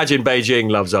imagine Beijing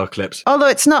loves our clips. Although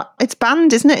it's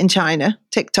banned, isn't it, in China,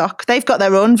 TikTok? They've got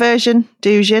their own version,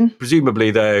 Dujin.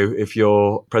 Presumably, though, if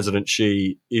you're President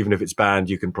Xi, even if it's banned,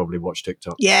 you can probably watch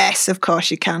TikTok. Yes, of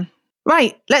course you can.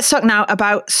 Right, let's talk now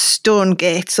about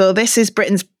Stonegate. So this is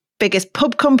Britain's biggest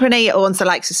pub company. It owns the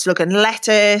likes of Slug and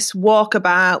Lettuce,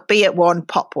 Walkabout, Be At One,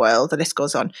 Pop World, the list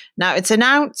goes on. Now, it's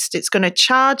announced it's going to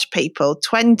charge people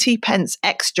 20 pence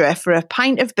extra for a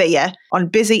pint of beer on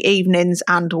busy evenings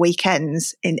and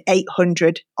weekends in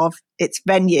 800 of its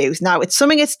venues. Now, it's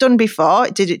something it's done before.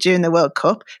 It did it during the World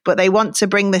Cup, but they want to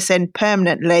bring this in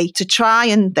permanently to try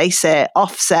and, they say,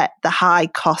 offset the high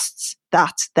costs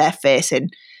that they're facing.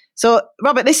 So,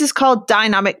 Robert, this is called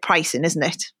dynamic pricing, isn't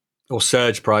it? Or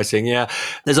surge pricing, yeah.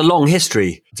 There's a long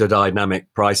history to dynamic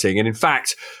pricing. And in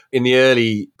fact, in the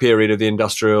early period of the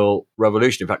Industrial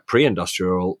Revolution, in fact,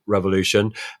 pre-Industrial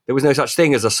Revolution, there was no such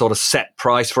thing as a sort of set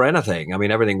price for anything. I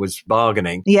mean, everything was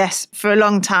bargaining. Yes, for a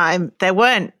long time, there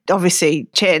weren't obviously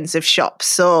chains of shops.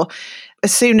 So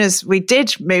as soon as we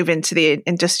did move into the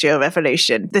Industrial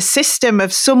Revolution, the system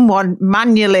of someone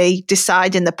manually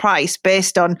deciding the price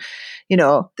based on,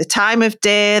 the time of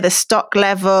day, the stock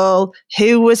level,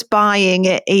 who was buying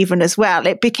it even as well,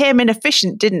 it became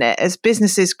inefficient, didn't it? As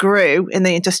businesses grew in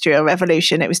the Industrial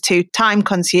Revolution, it was too time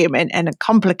consuming and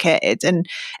complicated. And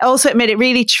also it made it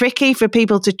really tricky for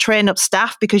people to train up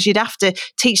staff because you'd have to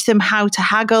teach them how to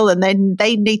haggle, and then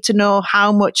they need to know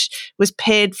how much was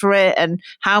paid for it and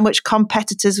how much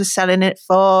competitors were selling it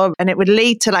for. And it would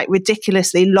lead to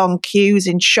ridiculously long queues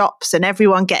in shops and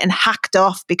everyone getting hacked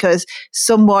off because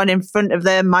someone in front of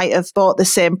them might have bought the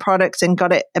same product and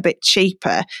got it a bit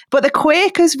cheaper. But the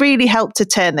Quakers really helped to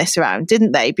turn this around,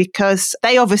 didn't they? Because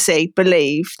they obviously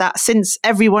believe that since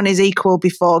everyone is equal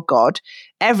before God,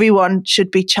 everyone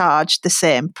should be charged the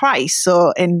same price.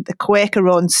 So in the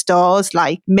Quaker-owned stores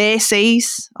like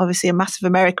Macy's, obviously a massive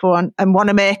American one, and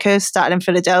Wanamaker's started in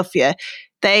Philadelphia,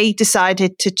 they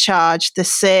decided to charge the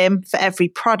same for every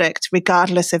product,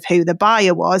 regardless of who the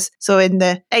buyer was. So in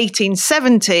the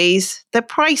 1870s, the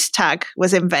price tag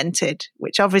was invented,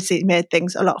 which obviously made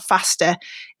things a lot faster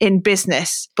in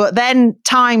business. But then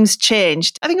times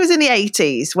changed. I think it was in the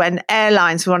 80s when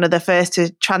airlines were one of the first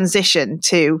to transition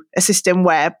to a system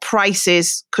where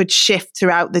prices could shift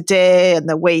throughout the day and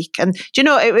the week. And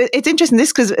it's interesting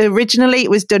this because originally it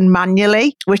was done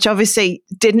manually, which obviously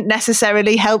didn't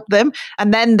necessarily help them.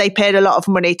 And then they paid a lot of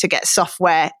money to get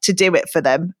software to do it for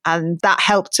them. And that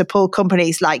helped to pull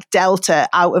companies like Delta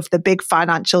out of the big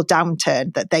financial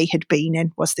downturn that they had been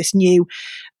in, was this new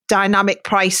dynamic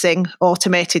pricing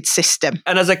automated system.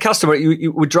 And as a customer,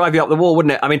 it would drive you up the wall,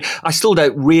 wouldn't it? I mean, I still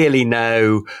don't really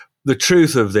know the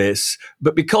truth of this,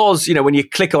 but because, when you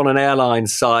click on an airline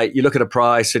site, you look at a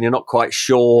price and you're not quite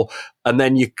sure and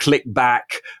then you click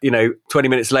back, 20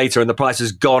 minutes later and the price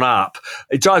has gone up.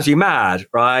 It drives you mad,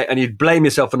 right? And you'd blame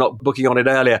yourself for not booking on it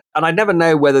earlier. And I never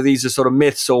know whether these are sort of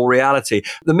myths or reality.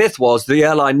 The myth was the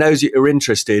airline knows you're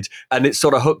interested and it's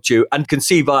sort of hooked you and can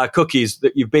see via cookies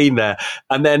that you've been there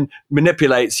and then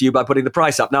manipulates you by putting the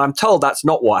price up. Now, I'm told that's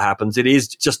not what happens. It is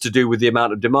just to do with the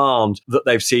amount of demand that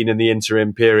they've seen in the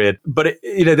interim period. But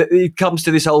it comes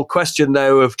to this whole question,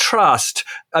 though, of trust.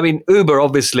 I mean, Uber,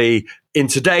 obviously, in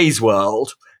today's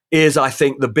world, is, I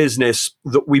think, the business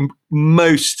that we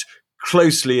most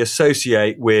closely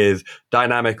associate with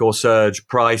dynamic or surge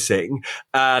pricing,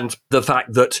 and the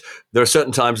fact that there are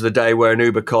certain times of the day where an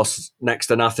Uber costs next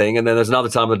to nothing, and then there's another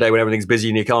time of the day when everything's busy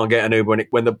and you can't get an Uber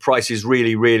when the price is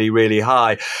really, really, really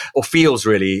high or feels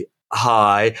really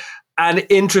high. And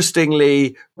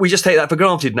interestingly, we just take that for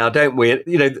granted now, don't we?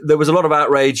 There was a lot of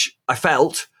outrage, I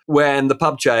felt, when the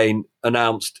pub chain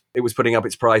announced it was putting up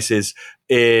its prices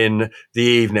in the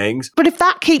evenings. But if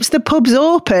that keeps the pubs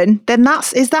open, then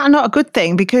is that not a good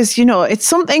thing? Because, it's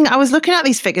something, I was looking at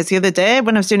these figures the other day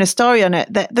when I was doing a story on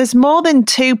it, that there's more than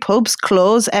 2 pubs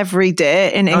close every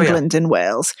day in England and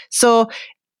Wales. So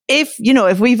if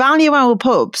we value our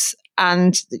pubs,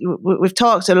 and we've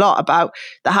talked a lot about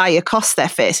the higher costs they're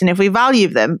facing, if we value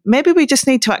them, maybe we just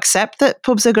need to accept that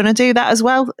pubs are going to do that as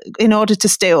well in order to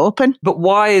stay open. But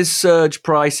why is surge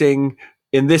pricing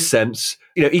in this sense?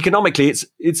 Economically,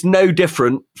 it's no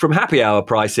different from happy hour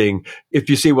pricing,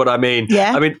 if you see what I mean.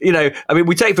 Yeah. I mean,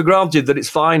 we take for granted that it's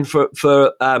fine for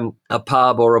a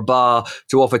pub or a bar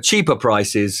to offer cheaper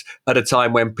prices at a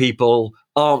time when people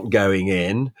aren't going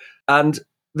in, and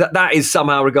that is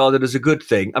somehow regarded as a good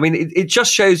thing. I mean, it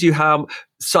just shows you how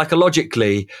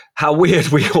psychologically how weird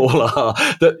we all are.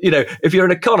 That, if you're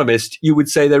an economist, you would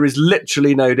say there is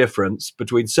literally no difference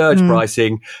between surge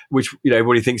pricing, which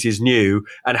everybody thinks is new,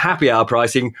 and happy hour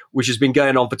pricing, which has been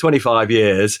going on for 25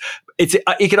 years. It's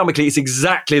economically, it's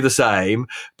exactly the same,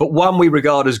 but one we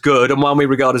regard as good and one we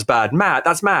regard as bad. Mad.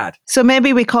 That's mad. So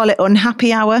maybe we call it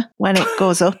unhappy hour when it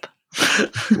goes up.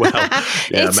 Well,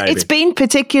 yeah, maybe. It's been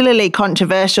particularly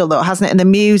controversial, though, hasn't it, in the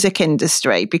music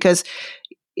industry? Because,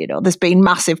 there's been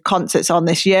massive concerts on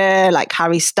this year, like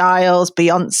Harry Styles,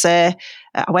 Beyonce.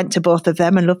 I went to both of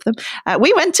them and loved them.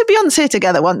 We went to Beyonce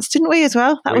together once, didn't we, as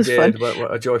well? That was fun.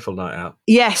 What a joyful night out.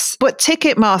 Yes, but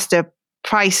Ticketmaster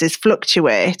prices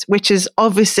fluctuate, which has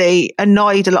obviously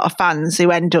annoyed a lot of fans who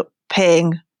end up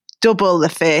paying double the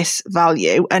face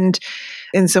value, and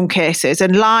in some cases,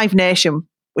 and Live Nation,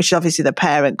 which is obviously the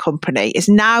parent company, is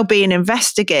now being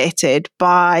investigated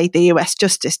by the US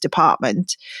Justice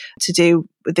Department to do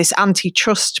this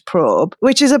antitrust probe,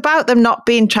 which is about them not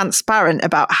being transparent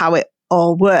about how it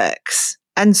all works.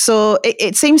 And so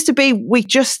it seems to be we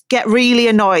just get really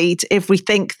annoyed if we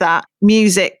think that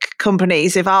music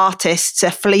companies, if artists are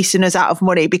fleecing us out of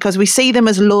money, because we see them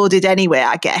as loaded anyway,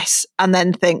 I guess, and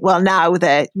then think, well, now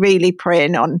they're really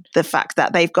preying on the fact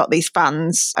that they've got these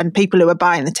fans and people who are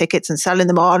buying the tickets and selling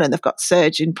them on, and they've got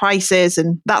surge in prices,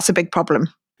 and that's a big problem.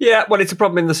 Yeah, well, it's a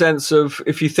problem in the sense of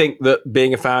if you think that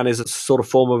being a fan is a sort of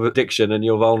form of addiction and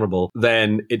you're vulnerable,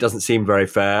 then it doesn't seem very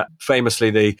fair. Famously,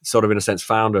 the sort of, in a sense,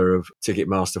 founder of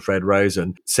Ticketmaster, Fred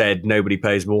Rosen, said nobody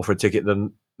pays more for a ticket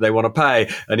than they want to pay.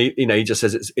 And he just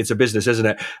says it's a business, isn't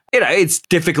it? It's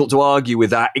difficult to argue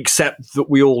with that, except that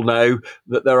we all know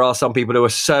that there are some people who are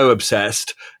so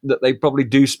obsessed that they probably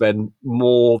do spend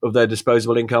more of their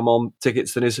disposable income on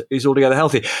tickets than is altogether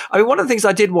healthy. I mean, one of the things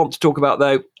I did want to talk about,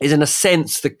 though, is in a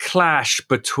sense the clash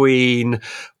between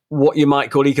what you might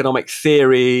call economic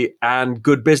theory and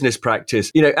good business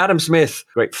practice. Adam Smith,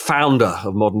 great founder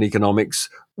of modern economics,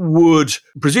 would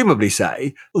presumably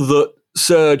say that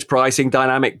surge pricing,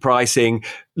 dynamic pricing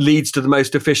leads to the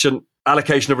most efficient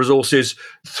allocation of resources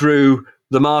through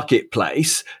the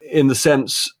marketplace, in the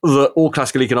sense that all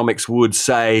classical economics would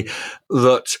say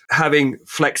that having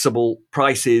flexible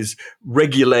prices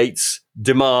regulates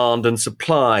demand and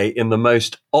supply in the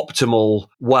most optimal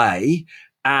way.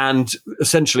 And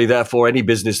essentially, therefore, any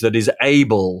business that is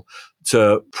able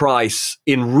to price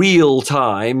in real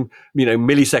time,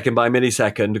 millisecond by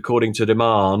millisecond, according to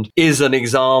demand, is an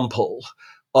example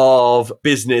of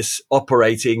business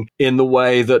operating in the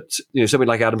way that something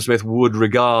like Adam Smith would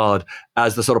regard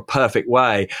as the sort of perfect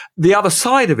way. The other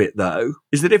side of it, though,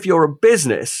 is that if you're a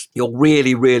business, you're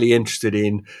really, really interested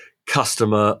in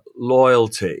customer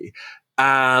loyalty.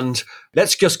 And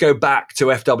let's just go back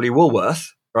to F.W.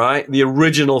 Woolworth, right? The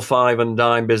original five and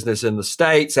dime business in the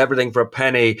States, everything for a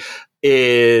penny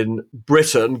in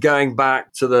Britain, going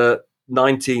back to the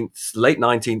late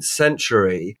 19th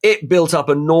century. It built up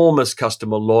enormous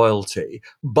customer loyalty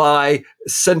by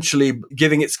essentially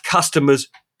giving its customers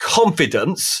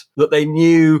confidence that they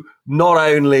knew not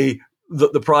only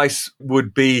that the price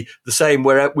would be the same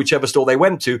whichever store they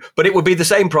went to, but it would be the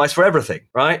same price for everything,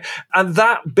 right? And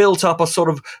that built up a sort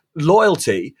of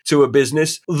loyalty to a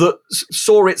business that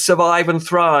saw it survive and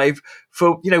thrive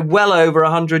for, well over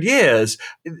 100 years.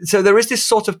 So there is this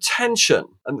sort of tension,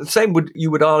 and the same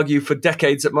you would argue for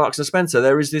decades at Marks and Spencer.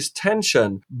 There is this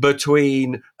tension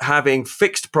between having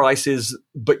fixed prices,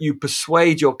 but you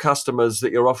persuade your customers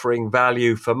that you're offering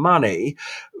value for money,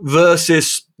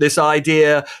 versus this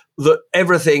idea that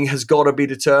everything has got to be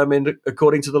determined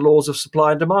according to the laws of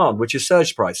supply and demand, which is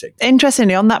surge pricing.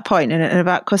 Interestingly, on that point and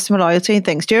about customer loyalty and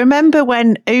things, do you remember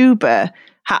when Uber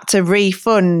had to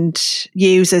refund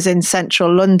users in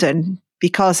central London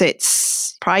because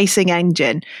its pricing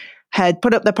engine had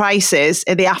put up the prices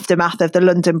in the aftermath of the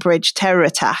London Bridge terror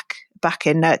attack back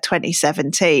in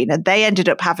 2017, and they ended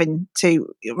up having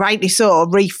to, rightly so,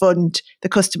 refund the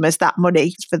customers that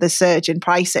money for the surge in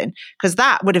pricing, because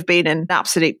that would have been an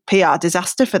absolute PR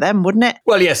disaster for them, wouldn't it?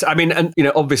 Well, yes. I mean, and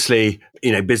obviously,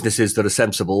 businesses that are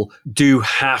sensible do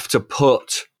have to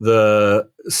put the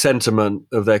sentiment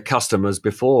of their customers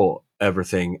before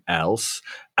everything else.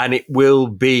 And it will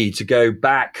be, to go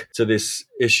back to this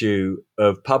issue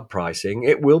of pub pricing,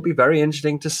 it will be very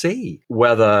interesting to see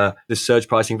whether this surge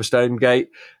pricing for Stonegate,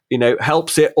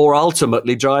 helps it or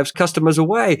ultimately drives customers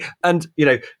away. And,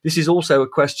 this is also a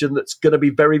question that's going to be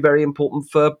very, very important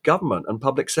for government and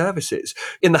public services.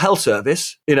 In the health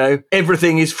service,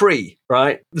 everything is free,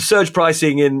 right? The surge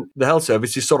pricing in the health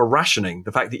service is sort of rationing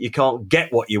the fact that you can't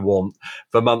get what you want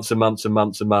for months and months and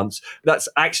months and months. That's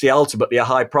actually ultimately a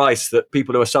high price that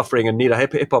people who are suffering and need a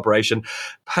hip operation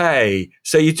pay.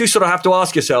 So you do sort of have to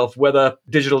ask yourself whether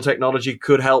digital technology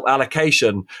could help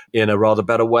allocation in a rather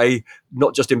better way,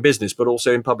 not just in business, but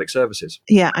also in public services.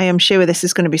 Yeah, I am sure this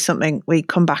is going to be something we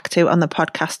come back to on the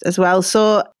podcast as well.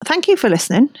 So thank you for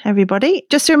listening, everybody.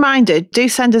 Just a reminder, do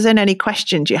send us in any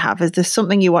questions you have. Is there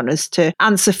something you want us to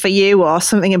answer for you, or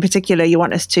something in particular you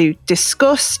want us to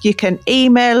discuss? You can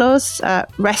email us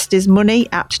at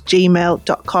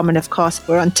restismoney@gmail.com. And of course,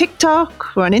 we're on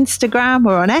TikTok, we're on Instagram,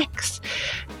 we're on X.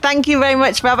 Thank you very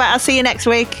much, Robert. I'll see you next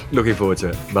week. Looking forward to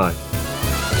it. Bye.